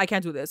time. He's like, I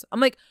can't do this. I'm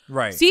like,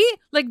 right. See,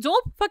 like,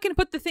 don't fucking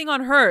put the thing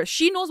on her.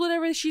 She knows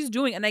whatever she's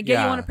doing, and I get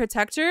you want to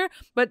protect her,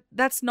 but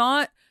that's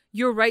not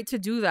your right to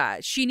do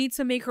that. She needs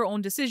to make her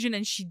own decision,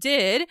 and she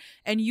did,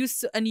 and you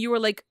were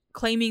like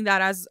claiming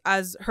that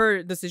as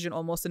her decision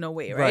almost in a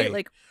way, right?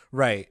 Like,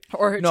 right,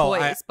 or her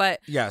choice.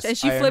 But yes, and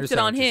she flipped it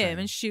on him,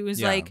 and she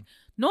was like,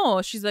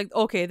 no, she's like,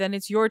 okay, then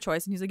it's your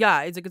choice. And he's like,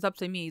 yeah, it's up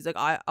to me. He's like,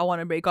 I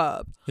want to break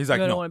up. He's like,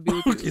 I don't no. want to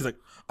be with you. He's like,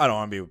 I don't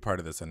want to be part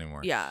of this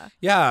anymore.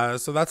 Yeah.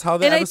 So that's how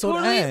the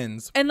episode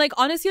ends. And like,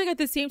 honestly, like at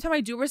the same time,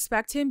 I do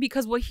respect him,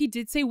 because what he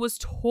did say was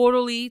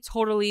totally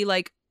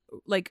like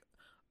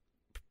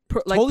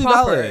totally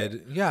proper.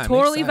 Valid. Yeah,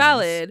 totally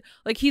valid.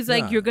 Like, he's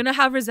like, you're gonna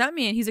have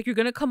resentment. He's like, you're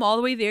gonna come all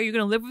the way there, you're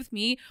gonna live with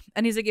me,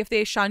 and he's like, if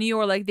they shun you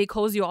or like they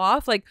close you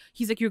off, like,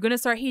 he's like, you're gonna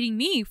start hating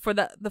me for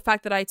the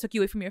fact that I took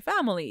you away from your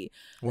family.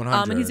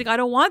 100. And he's like, I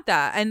don't want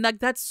that. And like,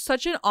 that's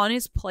such an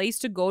honest place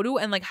to go to,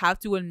 and like have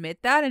to admit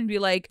that and be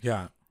like,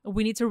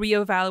 we need to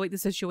reevaluate the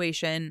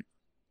situation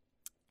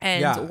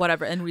and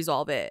whatever, and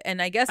resolve it.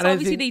 And I guess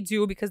obviously they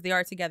do, because they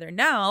are together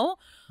now.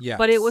 Yeah.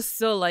 But it was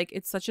still like,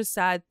 it's such a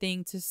sad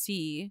thing to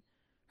see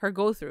her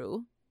go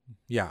through.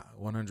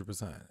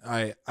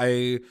 100%.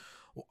 I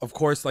of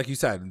course, like you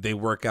said, they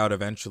work out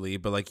eventually,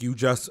 but like, you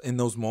just, in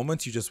those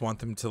moments, you just want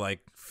them to like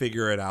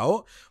figure it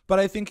out. But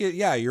I think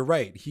you're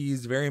right,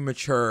 he's very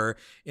mature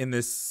in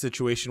this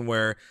situation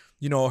where,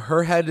 you know,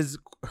 her head is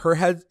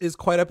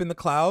quite up in the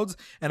clouds,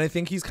 and I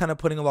think he's kind of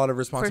putting a lot of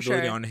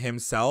responsibility on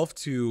himself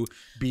to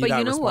be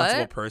that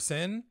responsible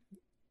person.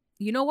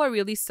 You know what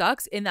really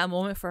sucks in that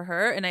moment for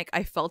her, and like,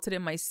 I felt it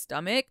in my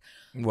stomach.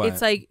 What?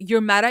 It's like, you're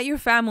mad at your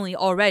family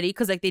already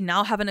because like they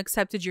now haven't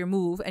accepted your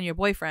move and your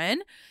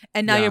boyfriend,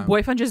 and now your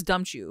boyfriend just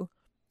dumped you.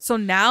 So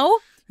now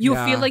you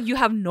feel like you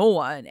have no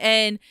one.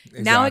 And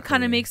now it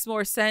kind of makes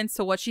more sense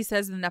to what she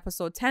says in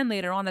episode 10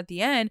 later on at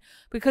the end,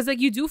 because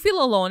like, you do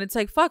feel alone. It's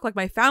like, fuck, like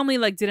my family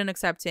like didn't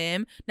accept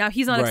him. Now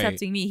he's not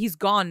accepting me. He's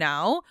gone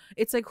now.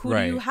 It's like, who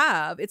do you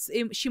have?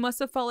 She must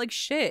have felt like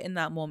shit in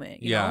that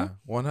moment. You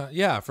know?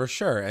 Yeah, for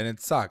sure. And it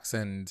sucks.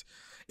 And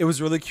it was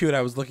really cute.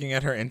 I was looking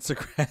at her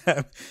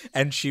Instagram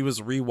and she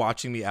was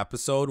rewatching the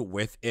episode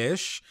with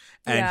Ish,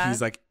 and he's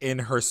like in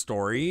her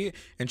story,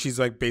 and she's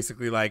like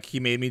basically like, he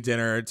made me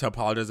dinner to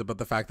apologize about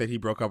the fact that he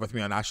broke up with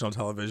me on national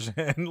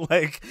television.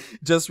 Like,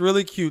 just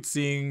really cute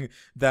seeing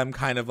them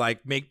kind of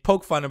like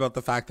poke fun about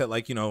the fact that,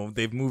 like, you know,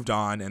 they've moved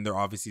on and they're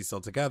obviously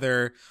still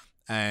together,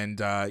 and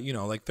you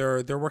know, like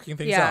they're working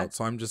things out.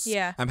 So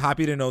I'm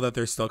happy to know that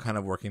they're still kind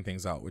of working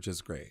things out, which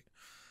is great.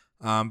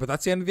 But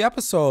that's the end of the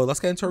episode.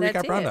 Let's get into our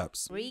recap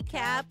roundups.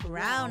 Recap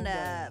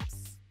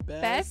roundups.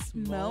 Best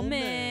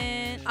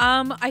moment.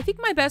 I think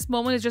my best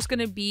moment is just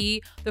gonna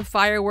be the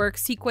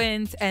fireworks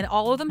sequence and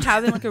all of them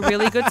having like a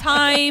really good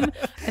time,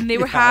 and they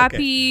were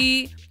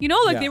happy. Okay. You know,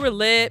 like they were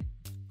lit.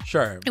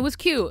 Sure. It was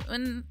cute,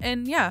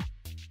 and yeah.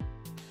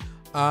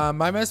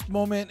 My best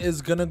moment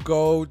is gonna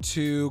go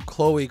to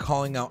Chloe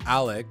calling out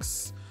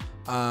Alex,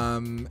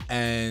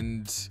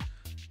 and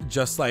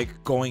just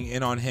like going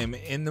in on him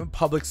in the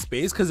public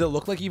space, because it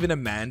looked like even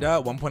Amanda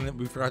at one point,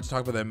 we forgot to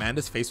talk about that,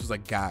 Amanda's face was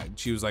like gagged.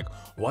 She was like,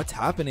 what's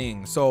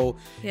happening? So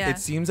it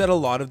seems that a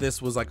lot of this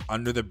was like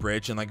under the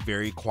bridge and like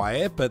very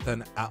quiet, but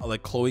then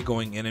like Chloe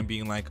going in and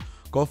being like,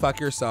 go fuck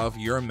yourself,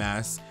 you're a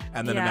mess,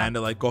 and then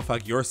Amanda like, go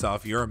fuck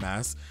yourself, you're a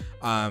mess.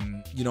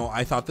 You know,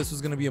 I thought this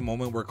was gonna be a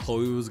moment where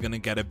Chloe was gonna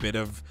get a bit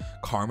of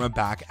karma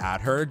back at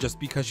her just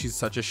because she's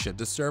such a shit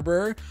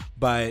disturber,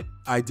 but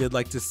I did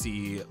like to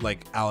see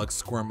like Alex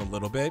squirm a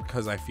little bit,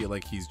 because I feel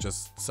like he's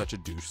just such a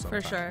douche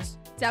sometimes. For sure.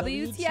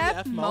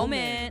 WTF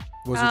moment.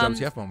 What was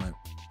your WTF moment?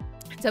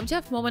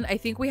 WTF moment, I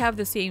think we have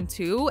the same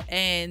too,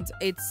 and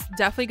it's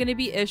definitely going to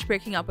be Ish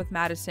breaking up with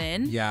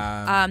Madison.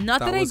 Not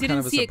that I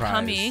didn't see it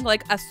coming.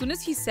 Like, as soon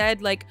as he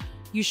said like,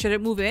 you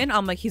shouldn't move in,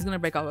 I'm like, he's gonna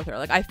break up with her.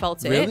 Like, I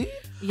felt it. Really?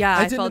 Yeah,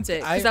 I felt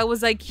it, because I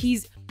was like,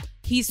 he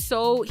he's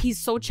so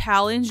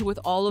challenged with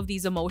all of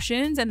these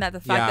emotions, and that the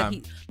fact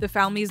that the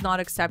family is not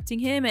accepting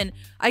him. And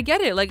I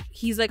get it. Like,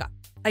 he's like,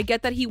 I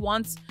get that he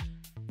wants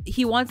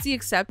the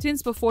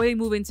acceptance before they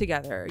move in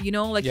together, you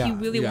know, like he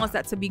really wants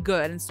that to be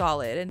good and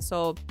solid. And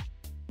so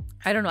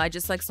I don't know, I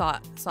just like saw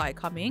it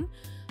coming.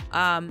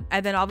 And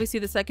then obviously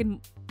the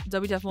second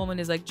WTF moment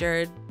is like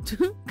Jared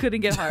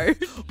couldn't get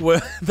hard.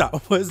 Well,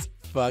 that was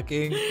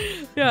fucking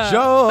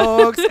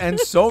jokes and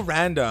so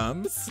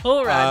random.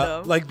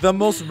 Like the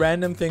most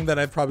random thing that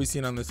I've probably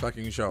seen on this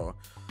fucking show.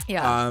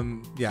 Yeah.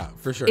 Yeah,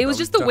 for sure. It was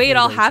just the way it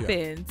all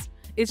happened.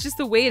 It's just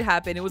the way it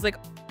happened. It was like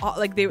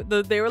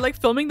they were like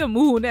filming the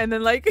moon, and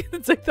then like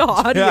it's like the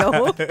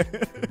audio.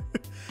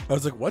 I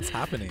was like, what's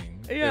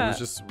happening? Yeah. It was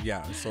just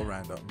so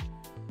random.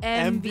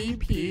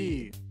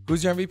 MVP.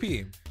 Who's your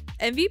MVP?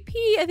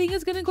 MVP, I think,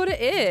 is gonna go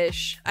to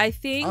Ish. I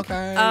think,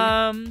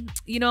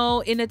 you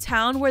know, in a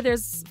town where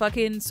there's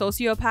fucking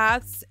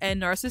sociopaths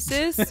and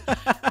narcissists,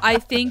 I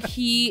think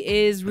he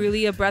is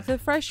really a breath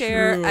of fresh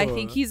air. I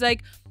think he's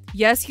like,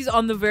 yes, he's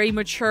on the very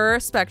mature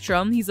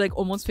spectrum. He's like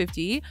almost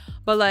 50,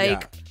 but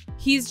like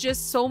he's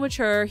just so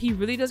mature. He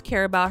really does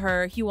care about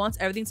her. He wants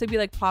everything to be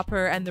like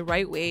proper and the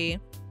right way.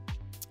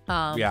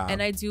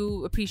 And I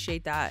do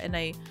appreciate that, and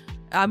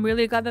I'm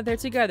really glad that they're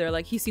together.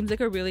 Like, he seems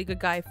like a really good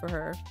guy for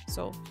her.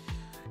 So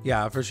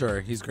yeah, for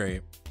sure, he's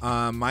great.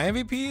 My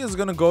MVP is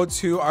gonna go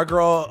to our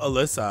girl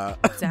Alyssa.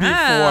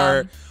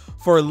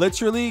 For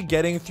literally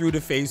getting through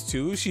to phase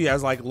 2. She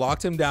has like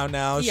locked him down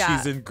now.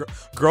 She's in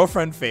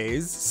girlfriend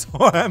phase. So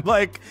I'm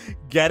like,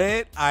 get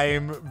it?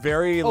 I'm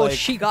very like,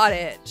 she got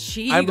it.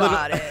 She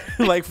got it.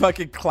 Like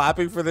fucking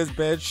clapping for this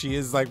bitch. She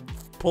is like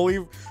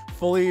fully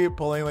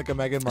pulling like a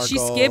Meghan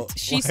Markle.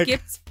 She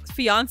skipped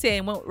fiance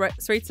and went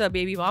straight to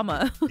baby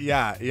mama.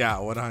 yeah,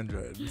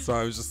 100. So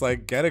I was just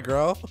like, get it,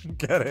 girl,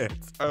 get it.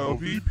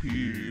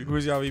 LVP.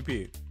 Who's your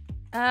LVP?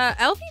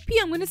 LVP,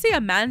 I'm gonna say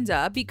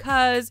Amanda,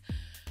 because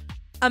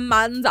I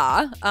didn't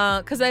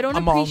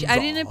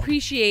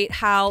appreciate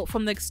how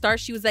from the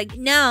start she was like,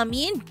 no,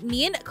 me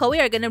and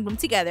Chloe are gonna room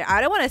together. I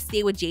don't want to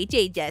stay with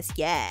JJ just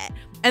yet.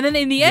 And then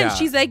in the end,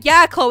 she's like,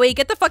 yeah, Chloe,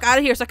 get the fuck out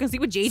of here so I can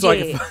sleep with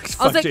JJ. So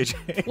I was like,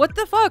 JJ. What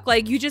the fuck?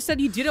 Like, you just said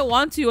you didn't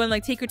want to and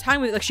like take your time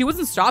with it. Like, she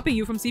wasn't stopping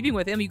you from sleeping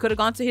with him. You could have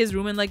gone to his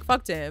room and like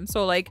fucked him.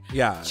 So like,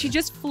 she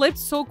just flipped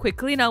so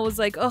quickly, and I was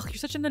like, oh, you're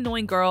such an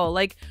annoying girl.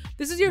 Like,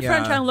 this is your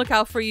friend trying to look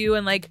out for you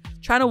and like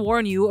trying to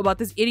warn you about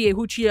this idiot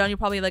who cheated on you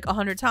probably like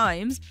 100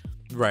 times.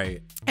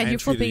 Right. And you're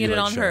flipping it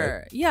on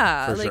her.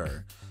 Yeah. For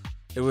sure.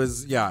 It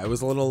was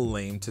a little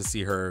lame to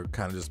see her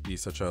kind of just be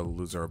such a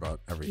loser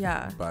about everything.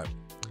 Yeah. But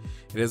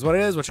it is what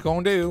it is. What you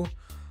gonna do?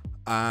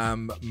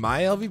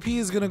 My LVP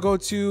is gonna go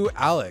to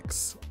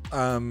Alex.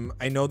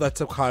 I know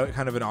that's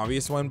kind of an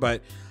obvious one,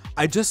 but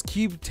I just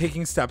keep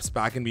taking steps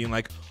back and being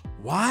like,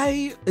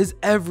 why is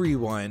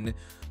everyone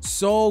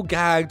so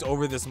gagged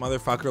over this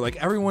motherfucker? Like,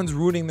 everyone's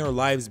ruining their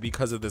lives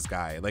because of this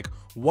guy. Like,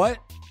 what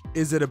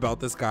is it about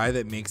this guy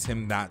that makes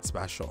him that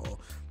special?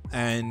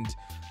 And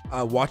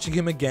watching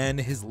him again,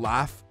 his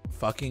laugh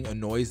fucking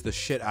annoys the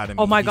shit out of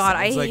me. Oh my god,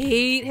 I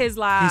hate his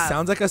laugh. He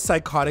sounds like a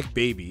psychotic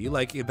baby.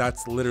 Like,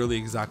 that's literally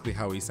exactly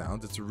how he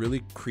sounds. It's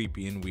really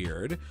creepy and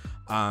weird,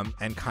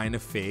 and kind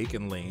of fake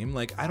and lame.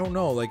 Like, I don't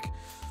know, like,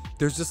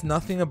 there's just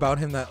nothing about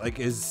him that like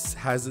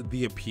has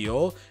the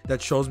appeal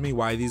that shows me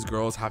why these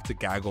girls have to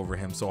gag over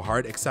him so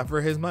hard, except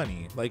for his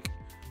money. Like,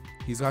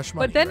 he's got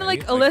money. But then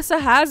like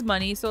Alyssa has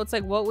money, so it's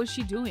like, what was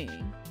she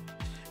doing?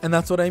 And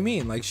that's what I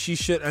mean. Like, she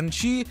should, and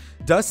she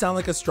does sound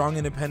like a strong,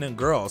 independent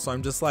girl. So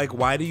I'm just like,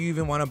 why do you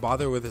even want to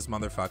bother with this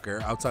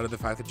motherfucker outside of the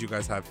fact that you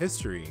guys have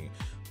history?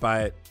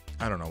 But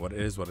I don't know, what it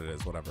is,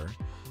 whatever.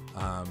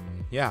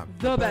 Yeah.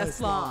 The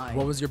best line.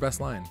 What was your best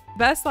line?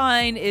 Best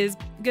line is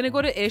gonna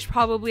go to Ish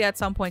probably at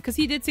some point, because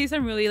he did say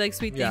some really like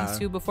sweet things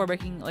too before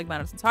breaking like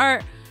Madison's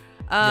heart.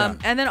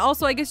 And then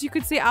also I guess you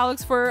could say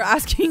Alex for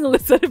asking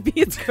Alyssa to be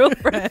his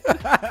girlfriend.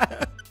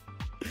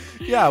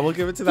 Yeah, we'll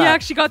give it to that. He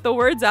actually got the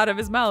words out of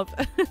his mouth.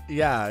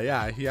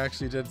 Yeah, he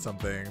actually did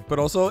something. But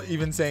also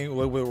even saying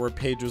where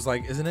Paige was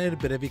like, isn't it a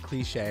bit of a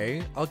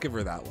cliche? I'll give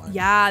her that one.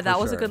 Yeah, that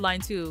was a good line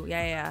too.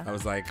 Yeah. I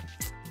was like,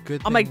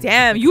 good. I'm like,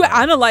 damn, you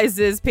analyzed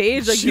this,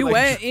 Paige. Like, you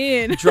went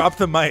in. Dropped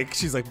the mic.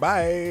 She's like,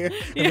 bye.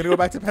 I'm gonna go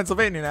back to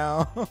Pennsylvania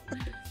now.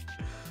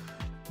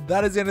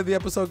 That is the end of the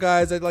episode,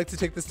 guys. I'd like to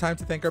take this time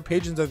to thank our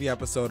patrons of the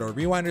episode, our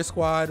Rewinder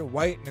Squad,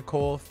 White,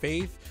 Nicole,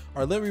 Faith,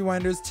 our Lit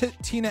Rewinders,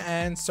 Tina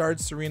Ann, Sarge,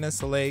 Serena,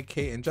 Soleil,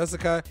 Kate, and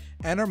Jessica,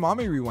 and our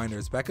Mommy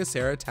Rewinders, Becca,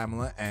 Sarah,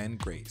 Tamala, and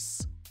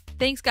Grace.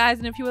 Thanks, guys.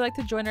 And if you would like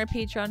to join our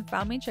Patreon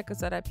family, check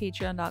us out at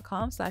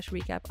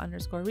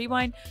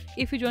patreon.com/recap_rewind.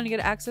 If you join, you get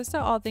access to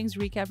all things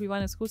Recap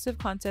Rewind, exclusive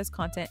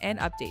content, and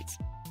updates.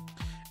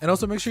 And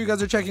also make sure you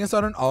guys are checking us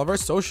out on all of our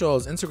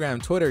socials,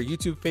 Instagram, Twitter,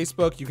 YouTube,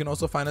 Facebook. You can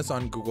also find us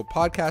on Google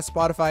Podcasts,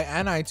 Spotify,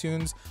 and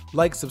iTunes.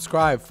 Like,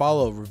 subscribe,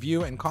 follow,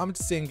 review, and comment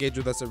to stay engaged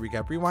with us at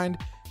Recap Rewind.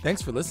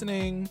 Thanks for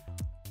listening.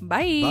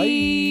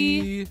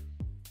 Bye.